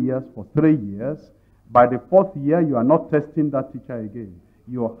 2 years, for 3 years. By the 4th year, you are not testing that teacher again.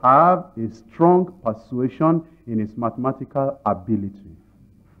 You have a strong persuasion in his mathematical ability.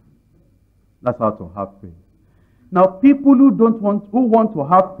 That's how to have faith. Now, people who want to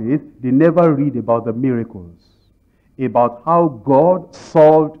have faith, they never read about the miracles, about how God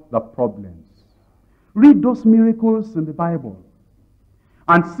solved the problems. Read those miracles in the Bible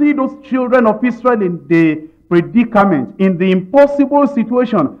and see those children of Israel in the predicament, in the impossible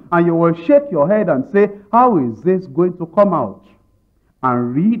situation, and you will shake your head and say, how is this going to come out?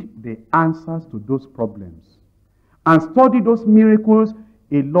 And read the answers to those problems. And study those miracles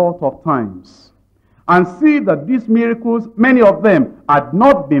a lot of times. And see that these miracles, many of them, had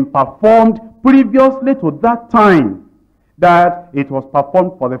not been performed previously to that time that it was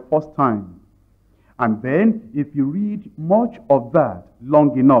performed for the first time. And then, if you read much of that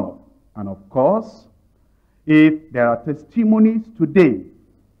long enough, and of course, if there are testimonies today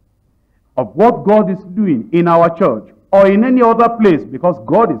of what God is doing in our church or in any other place, because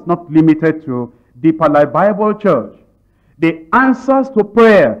God is not limited to Deeper Life Bible Church, the answers to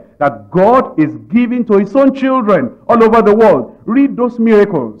prayer that God is giving to his own children all over the world, read those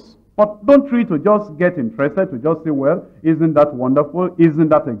miracles. But don't read to just get interested, to just say, well, isn't that wonderful? Isn't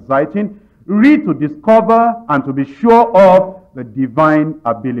that exciting? Read to discover and to be sure of the divine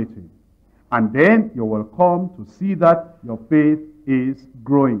ability. And then you will come to see that your faith is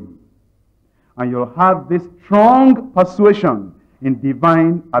growing. And you'll have this strong persuasion in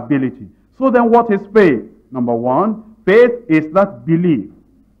divine ability. So then what is faith? Number one, faith is that belief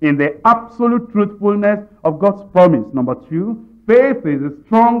in the absolute truthfulness of God's promise. Number two, faith is a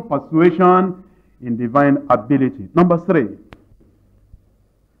strong persuasion in divine ability. Number three,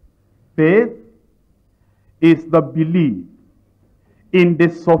 faith is the belief in the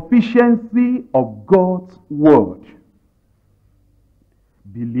sufficiency of God's word.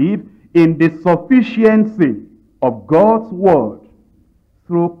 Believe in the sufficiency of God's word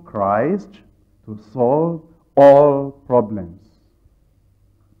through Christ to solve all problems.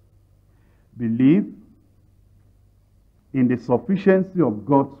 Believe in the sufficiency of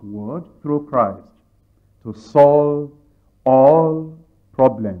God's word through Christ to solve all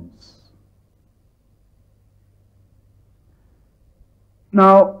problems.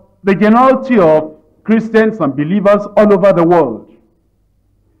 Now, the generality of Christians and believers all over the world,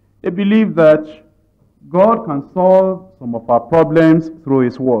 they believe that God can solve some of our problems through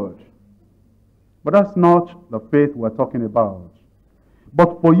His Word. But that's not the faith we're talking about.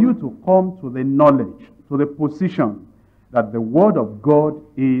 But for you to come to the knowledge, to the position that the Word of God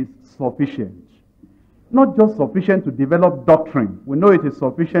is sufficient. Not just sufficient to develop doctrine. We know it is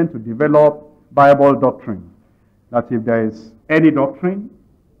sufficient to develop Bible doctrine. That if there is any doctrine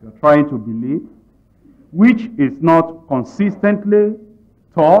you're trying to believe, which is not consistently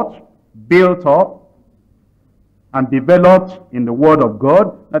taught, built up, and developed in the Word of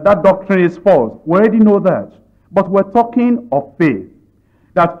God, that doctrine is false. We already know that. But we're talking of faith.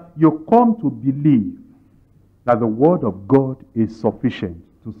 That you come to believe that the Word of God is sufficient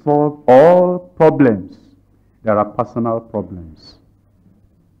to solve all problems. There are personal problems.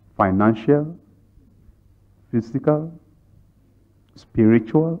 Financial, physical,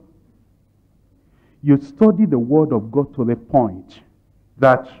 spiritual. You study the Word of God to the point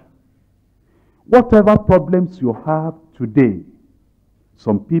that whatever problems you have today,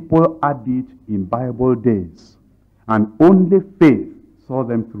 some people had it in Bible days, and only faith saw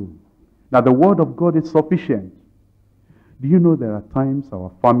them through. Now the Word of God is sufficient. Do you know there are times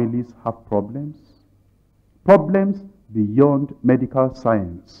our families have problems? Problems beyond medical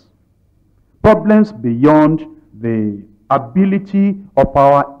science. Problems beyond the ability of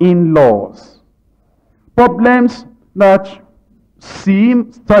our in-laws. Problems that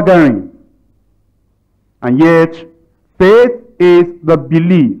seem staggering. And yet, faith is the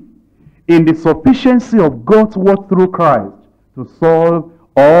belief in the sufficiency of God's word through Christ to solve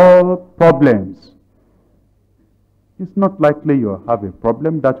all problems. It's not likely you'll have a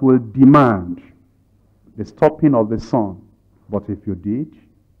problem that will demand the stopping of the sun. But if you did,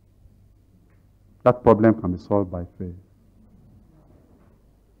 that problem can be solved by faith.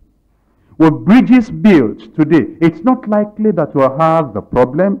 With bridges built today, it's not likely that you'll have the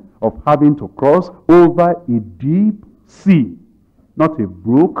problem of having to cross over a deep sea. Not a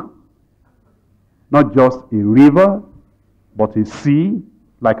brook, not just a river, but a sea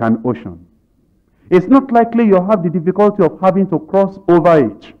like an ocean. It's not likely you'll have the difficulty of having to cross over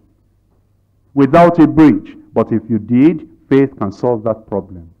it without a bridge. But if you did, faith can solve that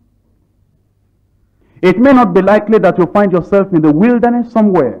problem. It may not be likely that you'll find yourself in the wilderness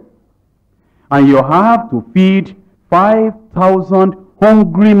somewhere and you have to feed 5,000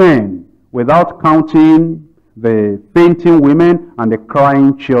 hungry men without counting the fainting women and the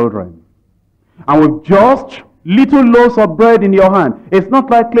crying children. And with just little loaves of bread in your hand, it's not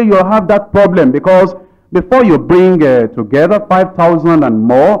likely you'll have that problem, because before you bring together 5,000 and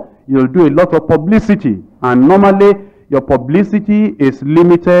more, you'll do a lot of publicity. And normally, your publicity is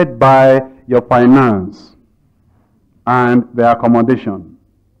limited by your finance and the accommodation.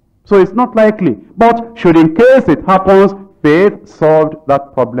 So it's not likely. But should in case it happens, faith solved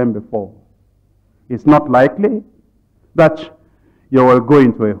that problem before. It's not likely that you will go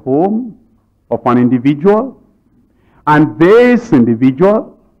into a home of an individual and this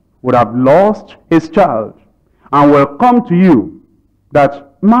individual would have lost his child and will come to you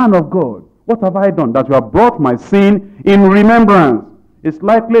that, man of God, what have I done that you have brought my sin in remembrance? It's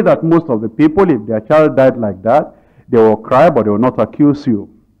likely that most of the people, if their child died like that, they will cry, but they will not accuse you.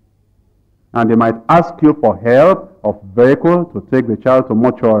 And they might ask you for help of vehicle to take the child to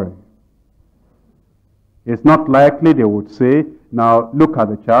mortuary. It's not likely they would say, now look at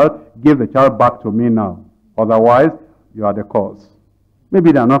the child, give the child back to me now. Otherwise, you are the cause.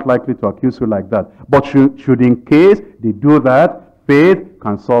 Maybe they are not likely to accuse you like that. But should in case they do that, faith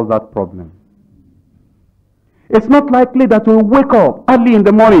can solve that problem. It's not likely that you'll wake up early in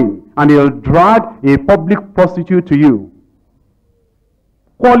the morning and they'll drag a public prostitute to you.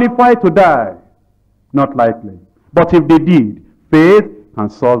 Qualified to die? Not likely. But if they did, faith can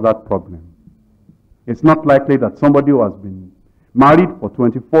solve that problem. It's not likely that somebody who has been married for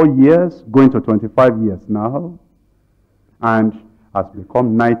 24 years, going to 25 years now, and has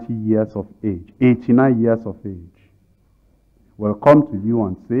become 90 years of age, 89 years of age, will come to you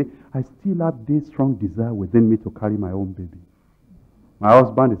and say, I still have this strong desire within me to carry my own baby. My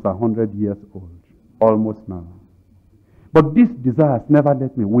husband is 100 years old, almost now. But this desire has never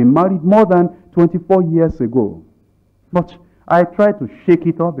let me. We married more than 24 years ago. But I try to shake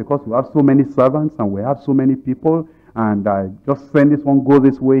it off because we have so many servants and we have so many people. And I just send this one, go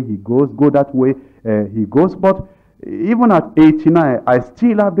this way, he goes, go that way, he goes. But even at 89, I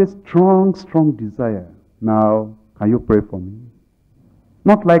still have this strong, strong desire. Now, can you pray for me?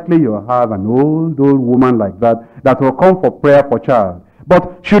 Not likely you'll have an old woman like that will come for prayer for child.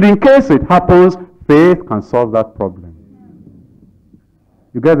 But should in case it happens, faith can solve that problem.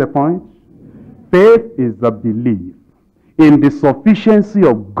 You get the point? Faith is the belief in the sufficiency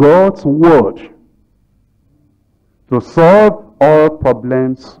of God's word to solve all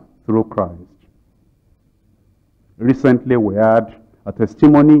problems through Christ. Recently we had a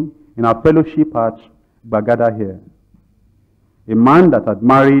testimony in our fellowship at Bagada here. A man that had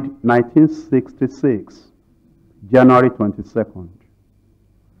married 1966, January 22nd.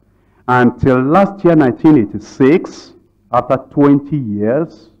 Until last year, 1986, after 20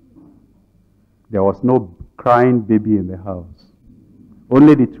 years, there was no crying baby in the house.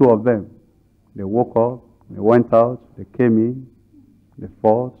 Only the two of them. They woke up, they went out, they came in, they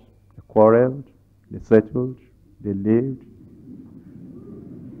fought, they quarreled, they settled, they lived.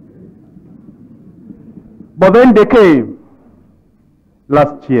 But then they came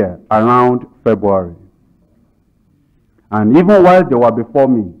last year, around February. And even while they were before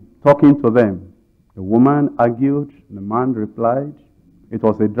me, talking to them, the woman argued, the man replied. It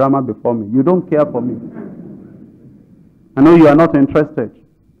was a drama before me. You don't care for me. I know you are not interested.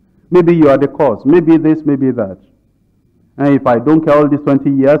 Maybe you are the cause. Maybe this, maybe that. And if I don't care all these 20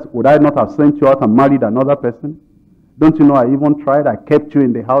 years, would I not have sent you out and married another person? Don't you know I even tried? I kept you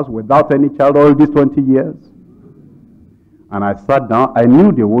in the house without any child all these 20 years. And I sat down. I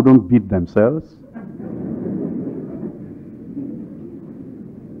knew they wouldn't beat themselves.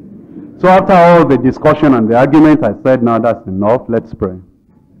 So after all the discussion and the argument, I said, no, that's enough. Let's pray.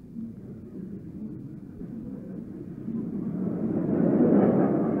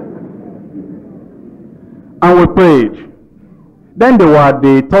 And we prayed. Then they were at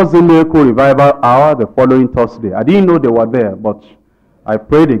the Thursday Miracle Revival Hour the following Thursday. I didn't know they were there, but I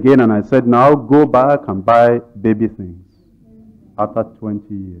prayed again and I said, now go back and buy baby things. After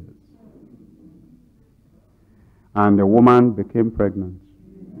 20 years. And the woman became pregnant.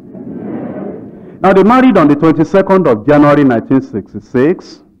 Now they married on the 22nd of January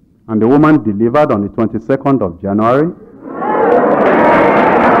 1966, and the woman delivered on the 22nd of January.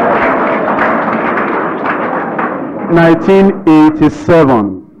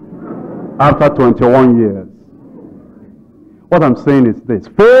 1987, after 21 years. What I'm saying is this.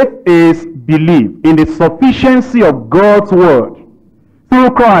 Faith is belief in the sufficiency of God's word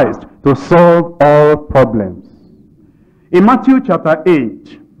through Christ to solve all problems. In Matthew chapter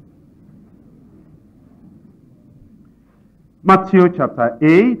 8, Matthew chapter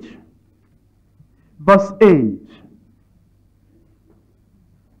 8, verse 8.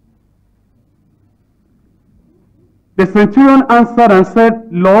 The centurion answered and said,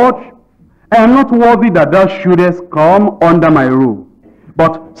 Lord, I am not worthy that thou shouldest come under my roof,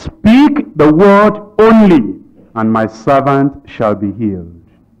 but speak the word only, and my servant shall be healed.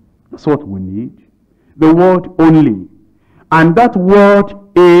 That's what we need. The word only. And that word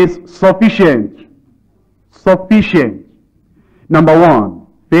is sufficient. Sufficient. Number one,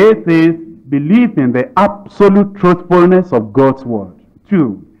 faith is belief in the absolute truthfulness of God's word.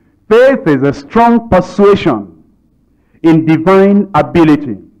 2, faith is a strong persuasion in divine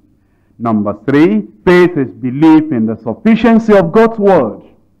ability. Number 3, faith is belief in the sufficiency of God's word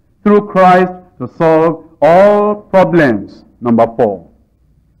through Christ to solve all problems. Number 4,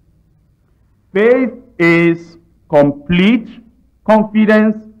 faith is complete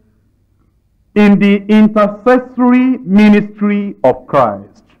confidence in the intercessory ministry of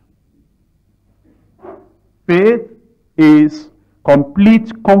Christ. Faith is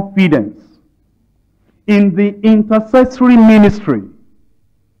complete confidence in the intercessory ministry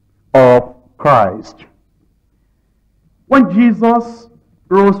of Christ. When Jesus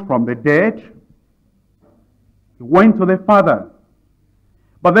rose from the dead, he went to the Father.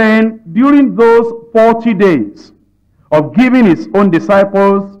 But then, during those 40 days of giving his own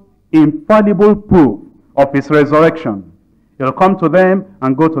disciples infallible proof of his resurrection, he'll come to them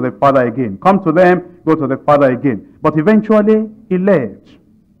and go to the Father again. Come to them, go to the Father again. But eventually, he left.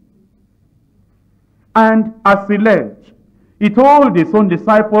 And as he left, he told his own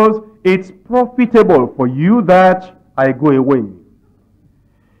disciples, it's profitable for you that I go away.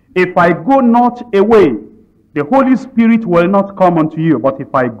 If I go not away, the Holy Spirit will not come unto you. But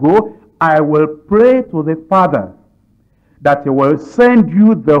if I go, I will pray to the Father that he will send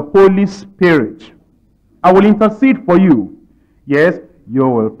you the Holy Spirit. I will intercede for you. Yes, you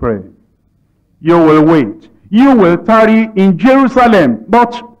will pray. You will wait. You will tarry in Jerusalem.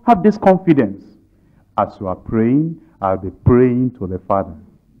 But have this confidence. As you are praying, I'll be praying to the Father.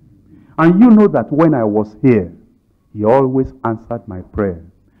 And you know that when I was here, he always answered my prayer.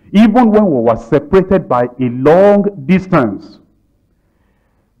 Even when we were separated by a long distance.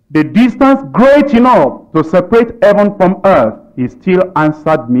 The distance great enough to separate heaven from earth, he still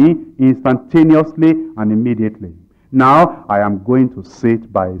answered me instantaneously and immediately. Now I am going to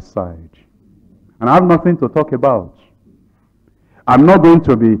sit by his side. And I have nothing to talk about. I'm not going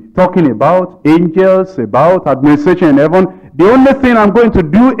to be talking about angels, about administration in heaven. The only thing I'm going to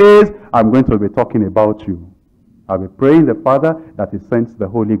do is I'm going to be talking about you. I'll be praying the Father that he sends the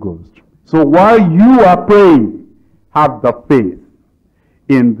Holy Ghost. So while you are praying, have the faith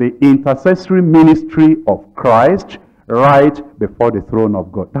in the intercessory ministry of Christ right before the throne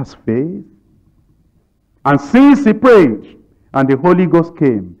of God. That's faith. And since he prayed and the Holy Ghost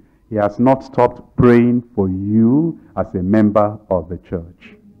came, he has not stopped praying for you as a member of the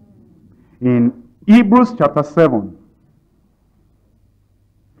church. In Hebrews chapter 7,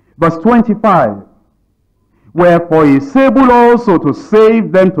 verse 25, wherefore he is able also to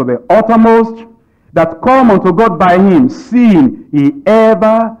save them to the uttermost that come unto God by him, seeing he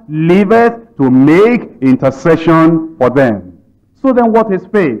ever liveth to make intercession for them. So then what is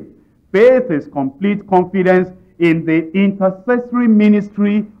faith? Faith is complete confidence in the intercessory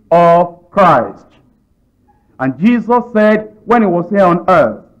ministry of Christ. And Jesus said when he was here on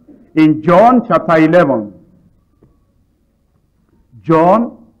earth, in John chapter 11,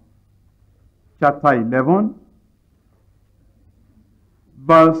 John chapter 11,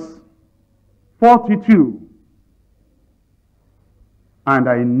 verse 42, and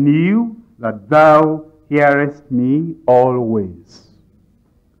I knew that thou hearest me always.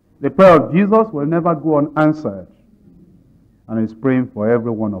 The prayer of Jesus will never go unanswered, and he's praying for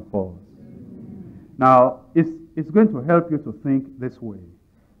every one of us. Now, it's going to help you to think this way,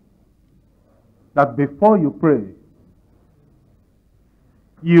 that before you pray,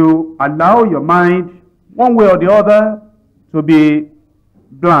 you allow your mind, one way or the other, to be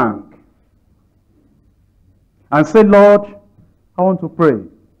blank. And say, Lord, I want to pray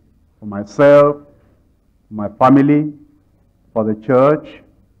for myself, for my family, for the church,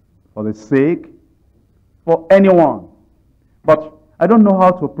 for the sick, for anyone. But I don't know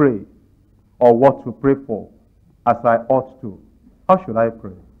how to pray or what to pray for as I ought to. How should I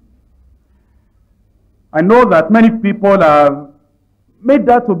pray? I know that many people have made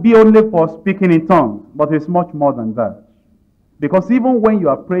that to be only for speaking in tongues, but it's much more than that. Because even when you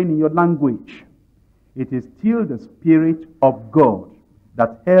are praying in your language, it is still the Spirit of God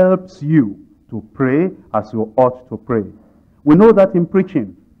that helps you to pray as you ought to pray. We know that in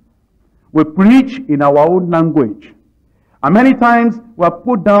preaching. We preach in our own language. And many times we have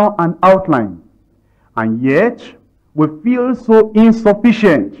put down an outline. And yet, we feel so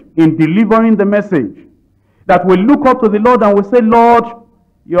insufficient in delivering the message that we look up to the Lord and we say, Lord,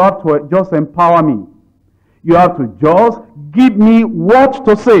 you have to just empower me. You have to just give me what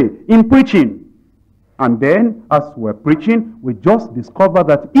to say in preaching. And then, as we're preaching, we just discover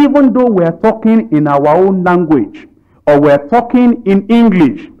that even though we're talking in our own language, or we're talking in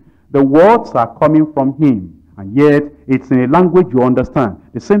English, the words are coming from him. And yet, it's in a language you understand.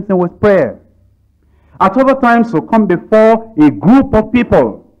 The same thing with prayer. At other times, you come before a group of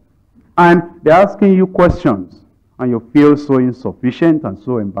people, and they're asking you questions, and you feel so insufficient, and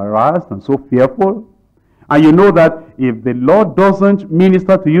so embarrassed, and so fearful. And you know that if the Lord doesn't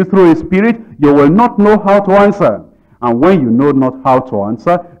minister to you through his Spirit, you will not know how to answer. And when you know not how to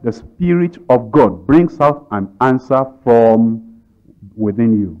answer, the Spirit of God brings out an answer from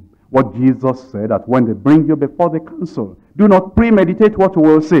within you. What Jesus said, that when they bring you before the council, do not premeditate what you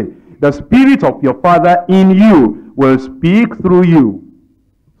will say. The Spirit of your Father in you will speak through you.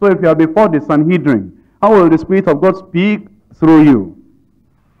 So if you are before the Sanhedrin, how will the Spirit of God speak through you?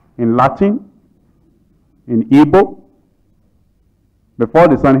 In Latin? In Igbo? Before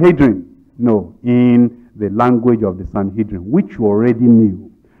the Sanhedrin? No, in the language of the Sanhedrin, which you already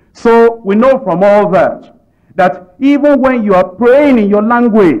knew. So we know from all that even when you are praying in your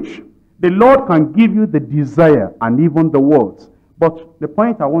language, the Lord can give you the desire and even the words. But the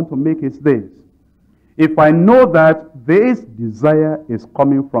point I want to make is this. If I know that this desire is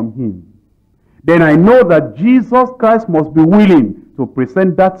coming from him, then I know that Jesus Christ must be willing to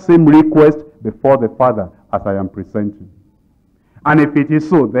present that same request before the Father as I am presenting. And if it is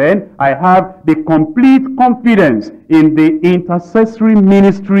so, then I have the complete confidence in the intercessory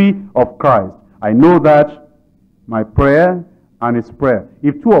ministry of Christ. I know that my prayer and his prayer,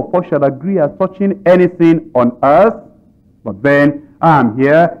 if two of us shall agree as touching anything on earth, but then I am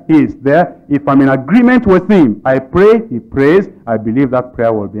here, he is there. If I'm in agreement with him, I pray, he prays, I believe that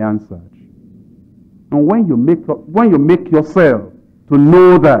prayer will be answered. And when you make yourself to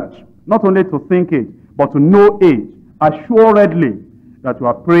know that, not only to think it, but to know it assuredly, that you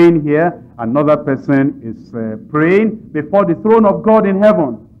are praying here, another person is praying before the throne of God in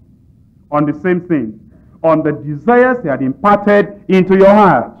heaven on the same thing, on the desires he had imparted into your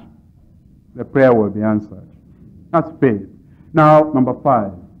heart, the prayer will be answered. That's faith. Now, number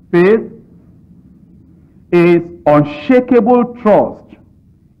 5. Faith is unshakable trust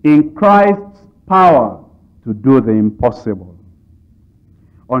in Christ's power to do the impossible.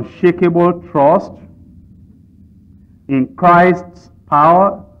 Unshakable trust in Christ's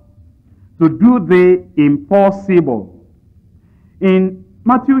power to do the impossible. In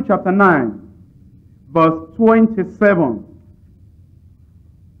Matthew chapter 9, verse 27,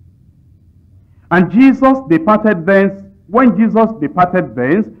 and Jesus departed thence. When Jesus departed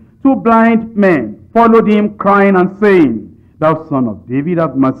thence, 2 blind men followed him, crying and saying, Thou Son of David,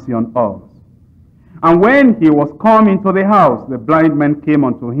 have mercy on us. And when he was come into the house, the blind men came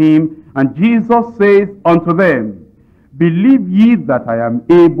unto him, and Jesus saith unto them, Believe ye that I am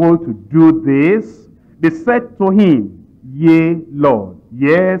able to do this? They said to him, Yea, Lord.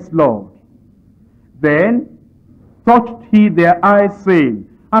 Yes, Lord. Then touched he their eyes, saying,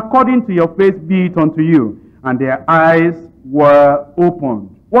 According to your faith be it unto you. And their eyes were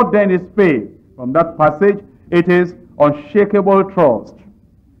opened. What then is faith? From that passage, it is unshakable trust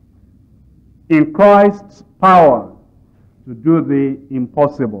in Christ's power to do the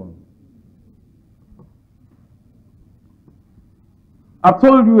impossible. I've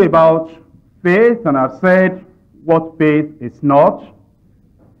told you about faith, and I've said what faith is not.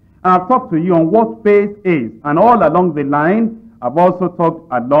 And I've talked to you on what faith is. And all along the line, I've also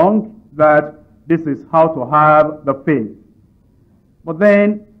talked along that this is how to have the faith. But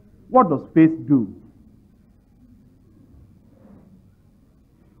then, what does faith do?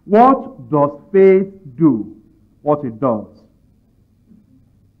 What does faith do? What it does.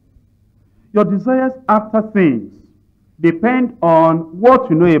 Your desires after things depend on what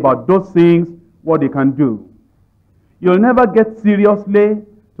you know about those things, what they can do. You'll never get seriously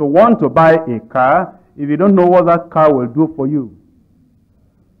to want to buy a car if you don't know what that car will do for you.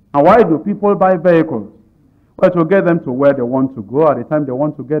 And why do people buy vehicles? Well, to get them to where they want to go at the time they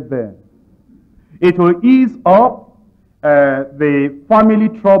want to get there. It will ease up the family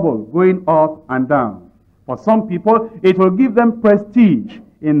trouble going up and down. For some people, it will give them prestige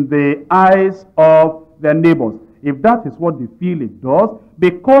in the eyes of their neighbors. If that is what they feel it does,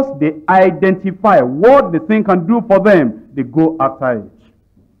 because they identify what the thing can do for them, they go after it.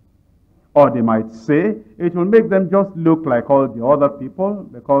 Or they might say, it will make them just look like all the other people,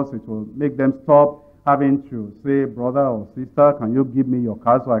 because it will make them stop having to say, brother or sister, can you give me your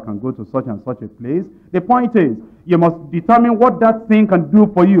car so I can go to such and such a place? The point is, you must determine what that thing can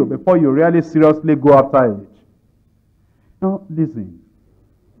do for you before you really seriously go after it. Now, listen.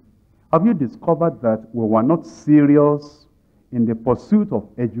 Have you discovered that we were not serious in the pursuit of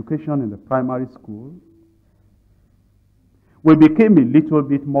education in the primary school? We became a little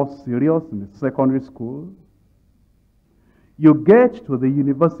bit more serious in the secondary school. You get to the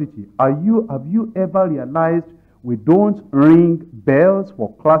university. Have you ever realized we don't ring bells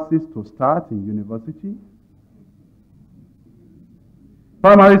for classes to start in university?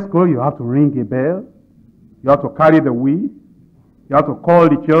 Primary school, you have to ring a bell. You have to carry the whip. You have to call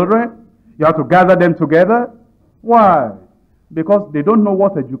the children. You have to gather them together. Why? Because they don't know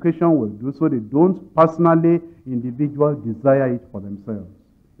what education will do, so they don't personally, individually desire it for themselves.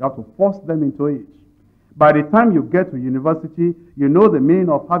 You have to force them into it. By the time you get to university, you know the meaning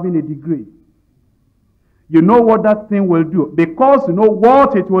of having a degree. You know what that thing will do. Because you know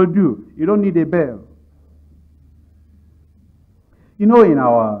what it will do, you don't need a bell. You know, in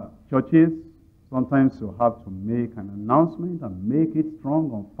our churches, sometimes you have to make an announcement and make it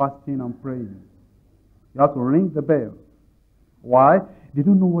strong on fasting and praying. You have to ring the bell. Why? They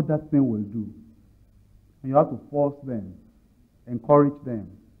don't know what that thing will do. And you have to force them, encourage them,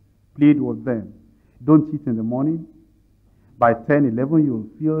 plead with them. Don't eat in the morning. By 10, 11, you'll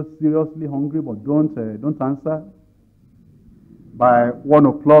feel seriously hungry, but don't answer. By 1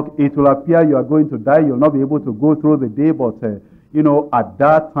 o'clock, it will appear you are going to die. You'll not be able to go through the day, but at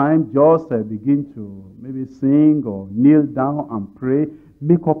that time, just begin to maybe sing or kneel down and pray.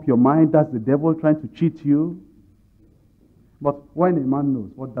 Make up your mind. That's the devil trying to cheat you. But when a man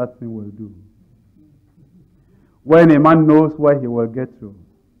knows what that thing will do, when a man knows where he will get to,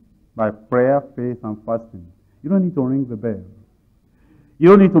 by prayer, faith, and fasting, you don't need to ring the bell. You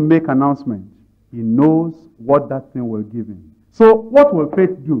don't need to make announcement. He knows what that thing will give him. So what will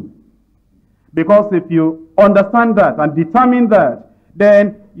faith do? Because if you understand that and determine that,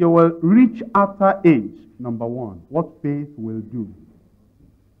 then you will reach after age. Number one, what faith will do.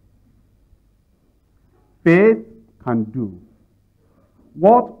 Faith can do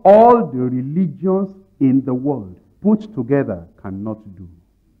what all the religions in the world put together cannot do.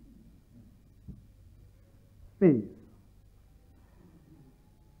 Faith.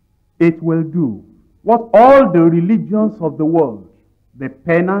 It will do what all the religions of the world, the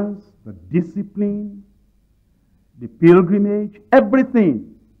penance, the discipline, the pilgrimage,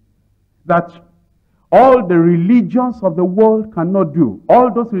 everything that all the religions of the world cannot do,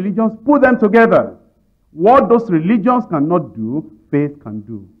 all those religions, put them together. What those religions cannot do, faith can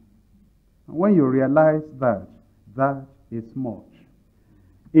do. And when you realize that, that is much.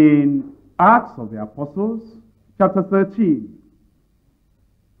 In Acts of the Apostles, chapter 13,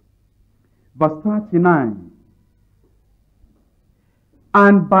 verse 39,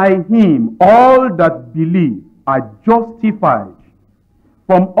 and by him all that believe are justified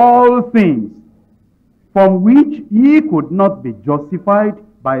from all things from which ye could not be justified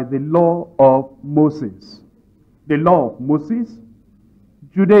by the law of Moses. The law of Moses,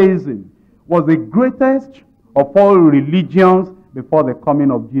 Judaism, was the greatest of all religions before the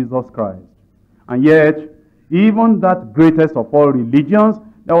coming of Jesus Christ. And yet, even that greatest of all religions,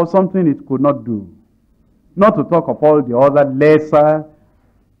 there was something it could not do. Not to talk of all the other lesser,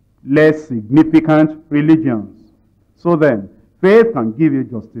 less significant religions. So then, faith can give you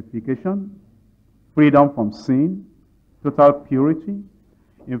justification, freedom from sin, total purity.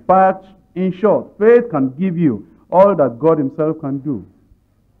 In fact, in short, faith can give you all that God himself can do.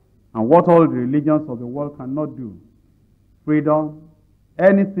 And what all the religions of the world cannot do. Freedom,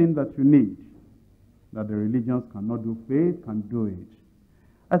 anything that you need that the religions cannot do, faith can do it.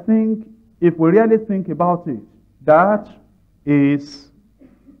 I think if we really think about it, that is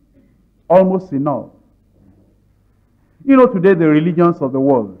almost enough. You know, today the religions of the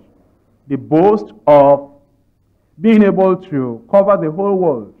world, they boast of being able to cover the whole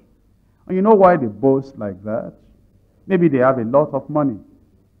world. And you know why they boast like that? Maybe they have a lot of money.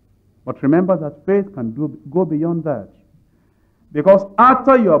 But remember that faith can go beyond that. Because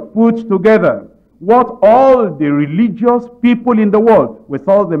after you are put together, what all the religious people in the world, with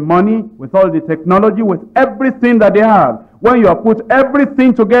all the money, with all the technology, with everything that they have, when you are put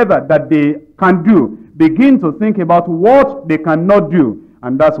everything together that they can do, begin to think about what they cannot do.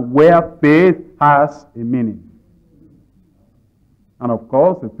 And that's where faith has a meaning. And of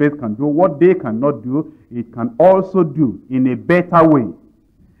course, if faith can do what they cannot do, it can also do in a better way,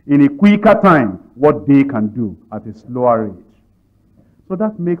 in a quicker time, what they can do at a slower rate. So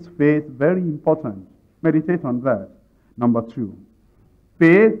that makes faith very important. Meditate on that. Number 2,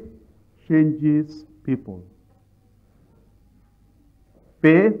 faith changes people.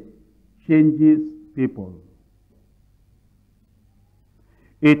 Faith changes people.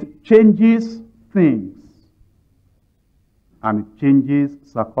 It changes things, and it changes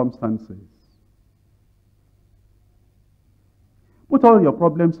circumstances. Put all your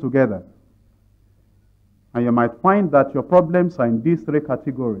problems together, and you might find that your problems are in these 3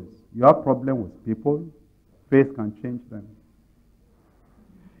 categories. You have problem with people, faith can change them.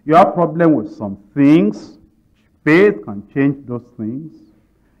 You have problem with some things, faith can change those things.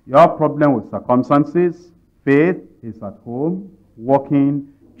 You have problem with circumstances, faith is at home, working,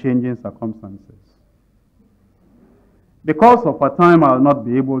 changing circumstances. Because of our time, I will not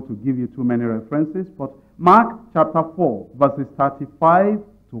be able to give you too many references, but Mark chapter 4, verses 35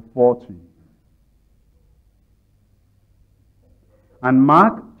 to 40. And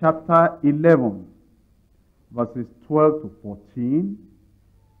Mark chapter 11, verses 12 to 14,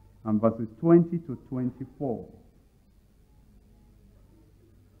 and verses 20 to 24.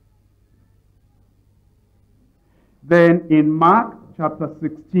 Then in Mark chapter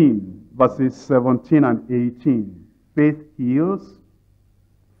 16, verses 17 and 18, faith heals,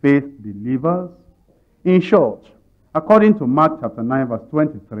 faith delivers. In short, according to Mark chapter 9, verse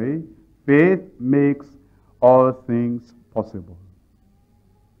 23, faith makes all things possible.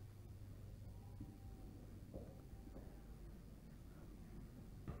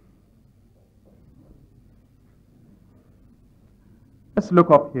 Let's look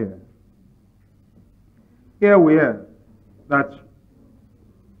up here. Here we are, that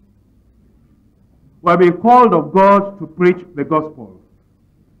we have been called of God to preach the gospel.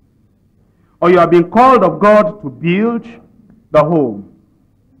 Or you have been called of God to build the home.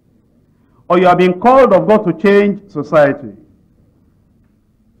 Or you have been called of God to change society.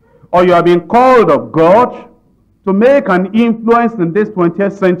 Or you have been called of God to make an influence in this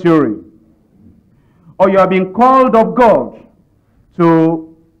 20th century. Or you have been called of God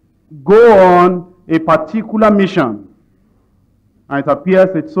to go on a particular mission, and it appears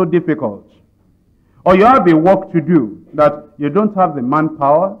it's so difficult. Or you have a work to do that you don't have the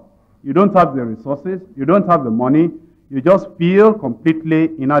manpower, you don't have the resources, you don't have the money, you just feel completely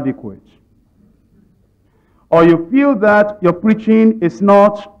inadequate. Or you feel that your preaching is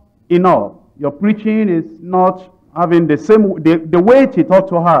not enough, your preaching is not having the weight it ought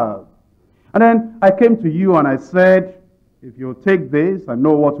to have. And then I came to you and I said, if you take this, I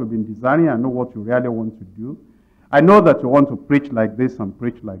know what you've been designing, I know what you really want to do. I know that you want to preach like this and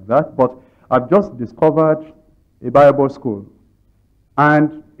preach like that, but I've just discovered a Bible school.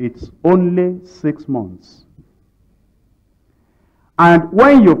 And it's only 6 months. And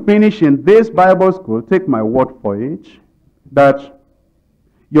when you finish in this Bible school, take my word for it, that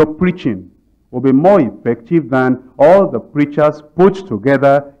your preaching will be more effective than all the preachers put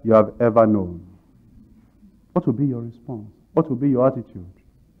together you have ever known. What will be your response? What will be your attitude?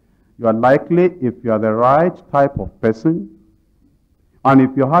 You are likely, if you are the right type of person, and if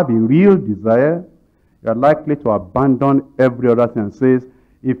you have a real desire, you are likely to abandon every other thing and says,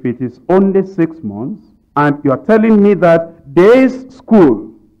 if it is only 6 months, and you are telling me that this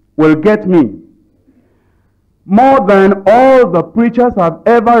school will get me more than all the preachers I've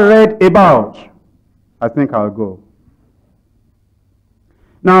ever read about, I think I'll go.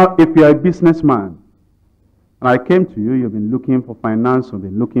 Now, if you're a businessman, and I came to you, you've been looking for finance, you've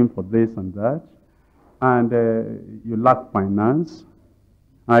been looking for this and that, and you lack finance,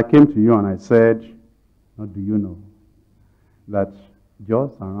 and I came to you and I said, what do you know? That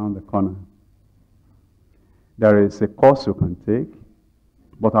just around the corner, there is a course you can take,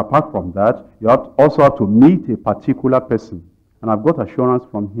 but apart from that, you also have to meet a particular person. And I've got assurance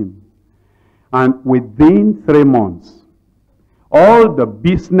from him. And within 3 months, all the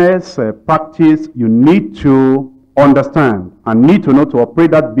business practice you need to understand and need to know to operate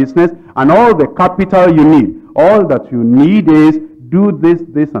that business, and all the capital you need, all that you need is do this,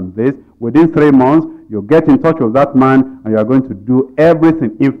 this, and this. Within 3 months, you get in touch with that man, and you are going to do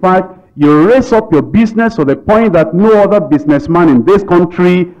everything. In fact, you raise up your business to the point that no other businessman in this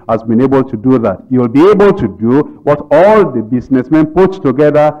country has been able to do that. You'll be able to do what all the businessmen put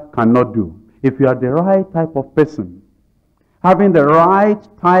together cannot do. If you are the right type of person, having the right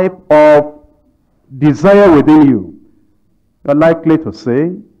type of desire within you, you're likely to say,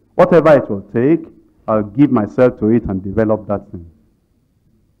 whatever it will take, I'll give myself to it and develop that thing.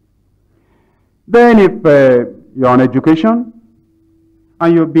 Then if you're on education,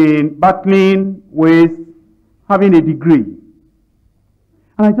 and you've been battling with having a degree.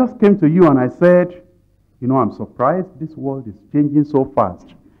 And I just came to you and I said, you know, I'm surprised this world is changing so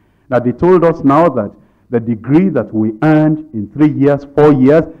fast. That they told us now that the degree that we earned in 3 years, 4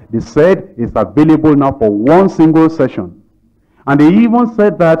 years, they said is available now for one single session. And they even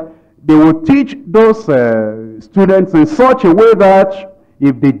said that they will teach those students in such a way that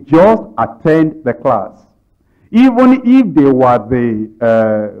if they just attend the class, even if they were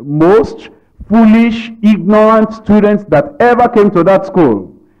the most foolish, ignorant students that ever came to that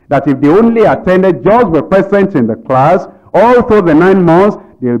school, that if they only attended, just were present in the class, all through the 9 months,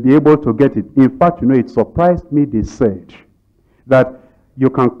 they'll be able to get it. In fact, you know, it surprised me, they said, that you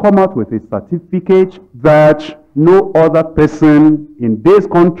can come out with a certificate that no other person in this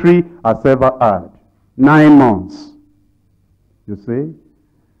country has ever had. 9 months. You see,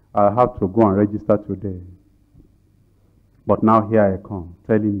 I'll have to go and register today. But now here I come,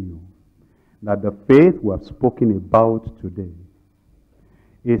 telling you that the faith we have spoken about today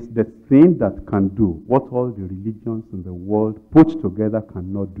is the thing that can do what all the religions in the world put together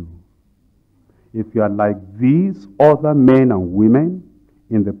cannot do. If you are like these other men and women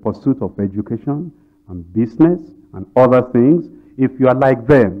in the pursuit of education and business and other things, if you are like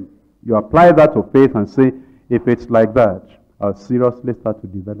them, you apply that to faith and say, if it's like that, I'll seriously start to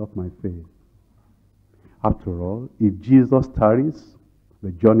develop my faith. After all, if Jesus tarries,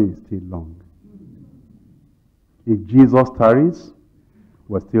 the journey is still long. If Jesus tarries,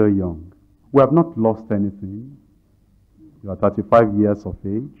 we're still young. We have not lost anything. You are 35 years of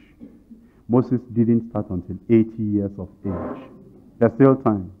age. Moses didn't start until 80 years of age. There's still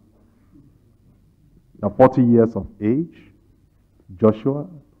time. You are 40 years of age. Joshua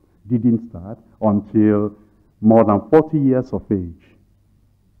didn't start until more than 40 years of age.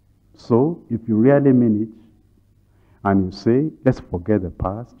 So, if you really mean it, and you say, let's forget the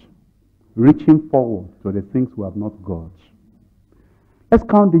past, reaching forward to the things we have not got. Let's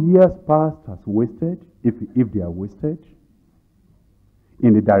count the years past as wasted, if they are wasted,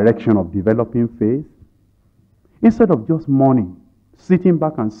 in the direction of developing faith, instead of just mourning, sitting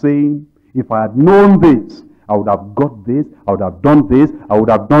back and saying, if I had known this, I would have got this, I would have done this, I would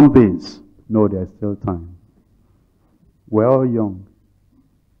have done this. No, there's still time. We're all young.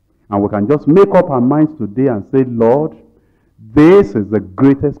 And we can just make up our minds today and say, Lord, this is the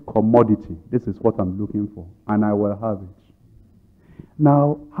greatest commodity. This is what I'm looking for, and I will have it.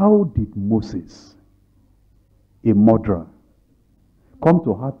 Now, how did Moses, a murderer, come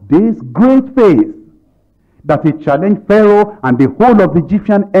to have this great faith that he challenged Pharaoh and the whole of the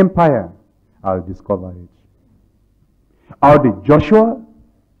Egyptian empire? I'll discover it. How did Joshua,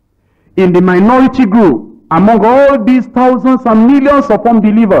 in the minority group, among all these thousands and millions of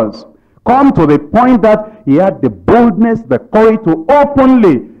unbelievers, come to the point that he had the boldness, the courage to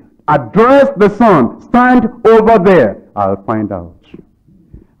openly address the sun, stand over there? I'll find out.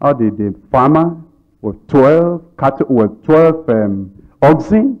 How did the farmer with 12 cattle, with 12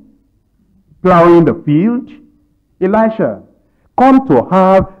 oxen, plowing the field, Elisha, come to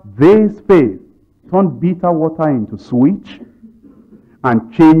have this faith, turn bitter water into sweet,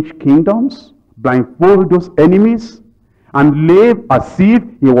 and change kingdoms, blindfold those enemies, and live as if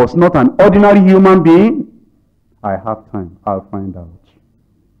he was not an ordinary human being? I have time. I'll find out.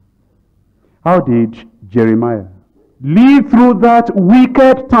 How did Jeremiah live through that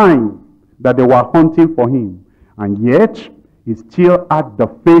wicked time that they were hunting for him, and yet he still had the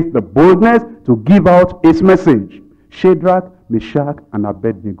faith, the boldness to give out his message? Shadrach, Meshach, and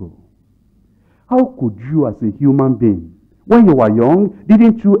Abednego. How could you as a human being, when you were young,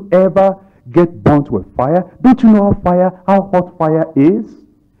 didn't you ever get burnt with fire? Don't you know how hot fire is?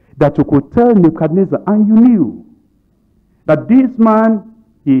 That you could tell Nebuchadnezzar, and you knew that this man,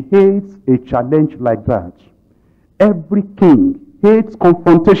 he hates a challenge like that. Every king hates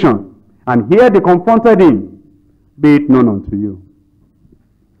confrontation. And here they confronted him. Be it known unto you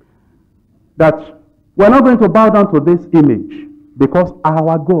that we're not going to bow down to this image, because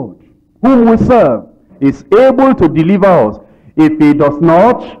our God, whom we serve, is able to deliver us. If he does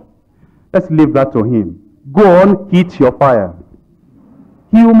not, let's leave that to him. Go on, heat your fire.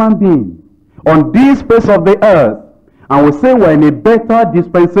 Human being on this face of the earth, and we say we're in a better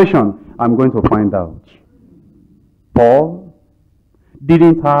dispensation. I'm going to find out. Paul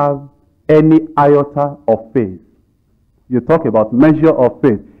didn't have any iota of faith. You talk about measure of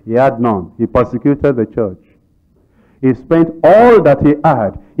faith. He had none. He persecuted the church. He spent all that he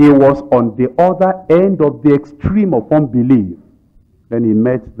had. He was on the other end of the extreme of unbelief. Then he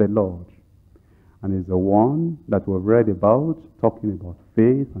met the Lord. And he's the one that we've read about, talking about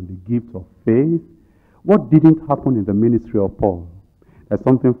faith and the gift of faith. What didn't happen in the ministry of Paul? There's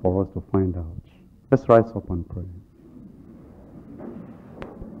something for us to find out. Let's rise up and pray.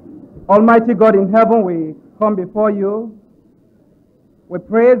 Almighty God in heaven, we come before you. We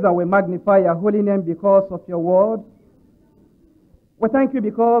praise and we magnify your holy name because of your word. We thank you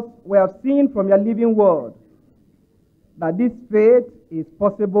because we have seen from your living word that this faith is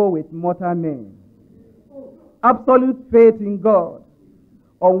possible with mortal men. Absolute faith in God,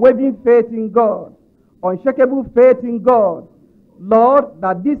 unwavering faith in God, unshakable faith in God. Lord,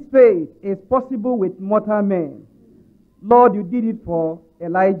 that this faith is possible with mortal men. Lord, you did it for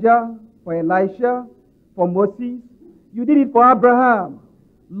Elijah, for Elisha, for Moses. You did it for Abraham.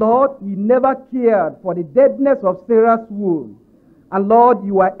 Lord, he never cared for the deadness of Sarah's womb. And Lord,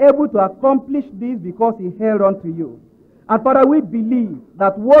 you are able to accomplish this because he held on to you. And Father, we believe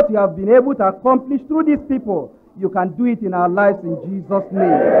that what you have been able to accomplish through these people, you can do it in our lives in Jesus'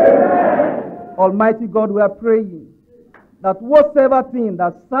 name. Almighty God, we are praying that whatsoever thing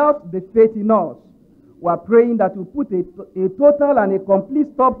that serves the faith in us, we are praying that you put a total and a complete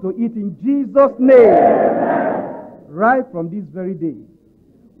stop to it in Jesus' name. Right from this very day,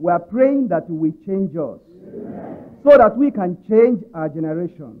 we are praying that you will change us so that we can change our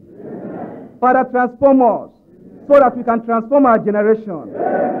generation. Father, transform us so that we can transform our generation.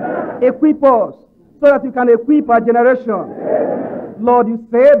 Equip us so that you can equip our generation. Lord, you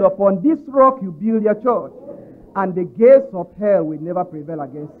said, upon this rock you build your church, and the gates of hell will never prevail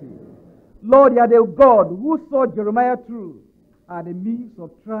against it. Lord, you are the God who saw Jeremiah through the midst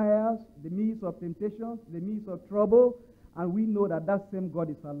of trials, the midst of temptations, the midst of trouble, and we know that that same God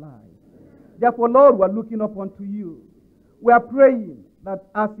is alive. Therefore, Lord, we are looking up unto you. We are praying that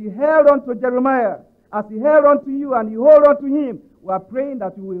as he held on to Jeremiah, as he held on to you and you hold on to him, we are praying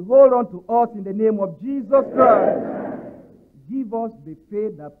that you will hold on to us in the name of Jesus Christ. Give us the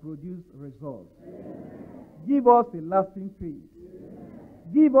faith that produces results. Give us a lasting faith.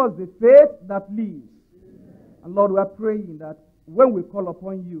 Give us the faith that lives. And Lord, we are praying that when we call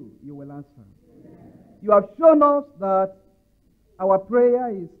upon you, you will answer. You have shown us that our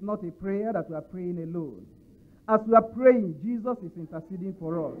prayer is not a prayer that we are praying alone. As we are praying, Jesus is interceding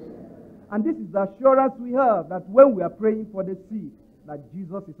for us. And this is the assurance we have that when we are praying for the sick, that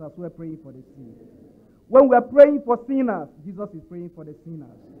Jesus is as well praying for the sick. When we are praying for sinners, Jesus is praying for the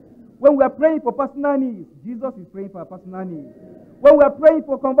sinners. When we are praying for personal needs, Jesus is praying for our personal needs. When we are praying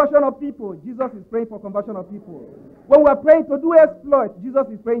for conversion of people, Jesus is praying for conversion of people. When we are praying to do exploit, Jesus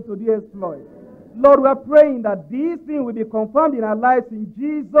is praying to do exploit. Lord, we are praying that these things will be confirmed in our lives in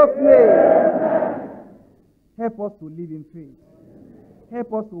Jesus' name. Help us to live in faith.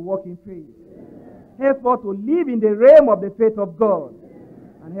 Help us to walk in faith. Help us to live in the realm of the faith of God.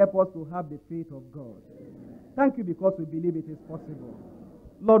 And help us to have the faith of God. Thank you because we believe it is possible.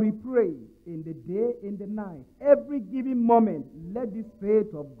 Lord, we pray in the day, in the night, every given moment, let this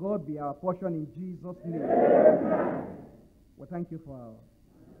faith of God be our portion in Jesus' name. We thank you for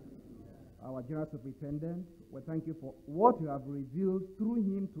our General Superintendent. We thank you for what you have revealed through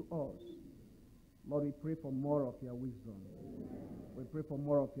him to us. Lord, we pray for more of your wisdom. We pray for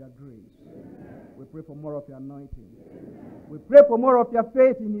more of your grace. We pray for more of your anointing. We pray for more of your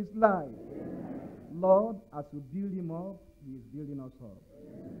faith in his life. Lord, as you build him up, he is building us up.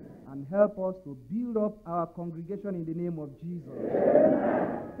 And help us to build up our congregation in the name of Jesus.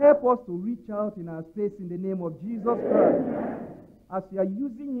 Help us to reach out in our space in the name of Jesus Christ. As you are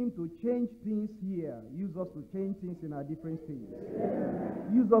using him to change things here, use us to change things in our different states.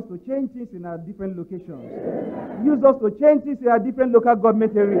 Use us to change things in our different locations. Use us to change things in our different local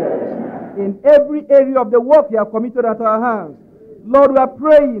government areas. In every area of the work you have committed at our hands. Lord, we are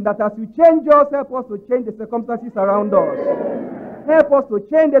praying that as you change us, help us to change the circumstances around us. Help us to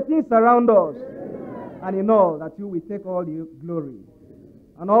change the things around us. And in all, that you will take all the glory.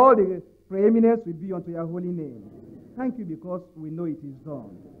 And all the preeminence will be unto your holy name. Thank you because we know it is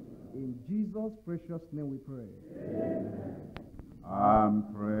done. In Jesus' precious name we pray. I'm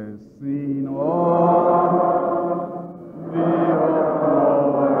pressing on.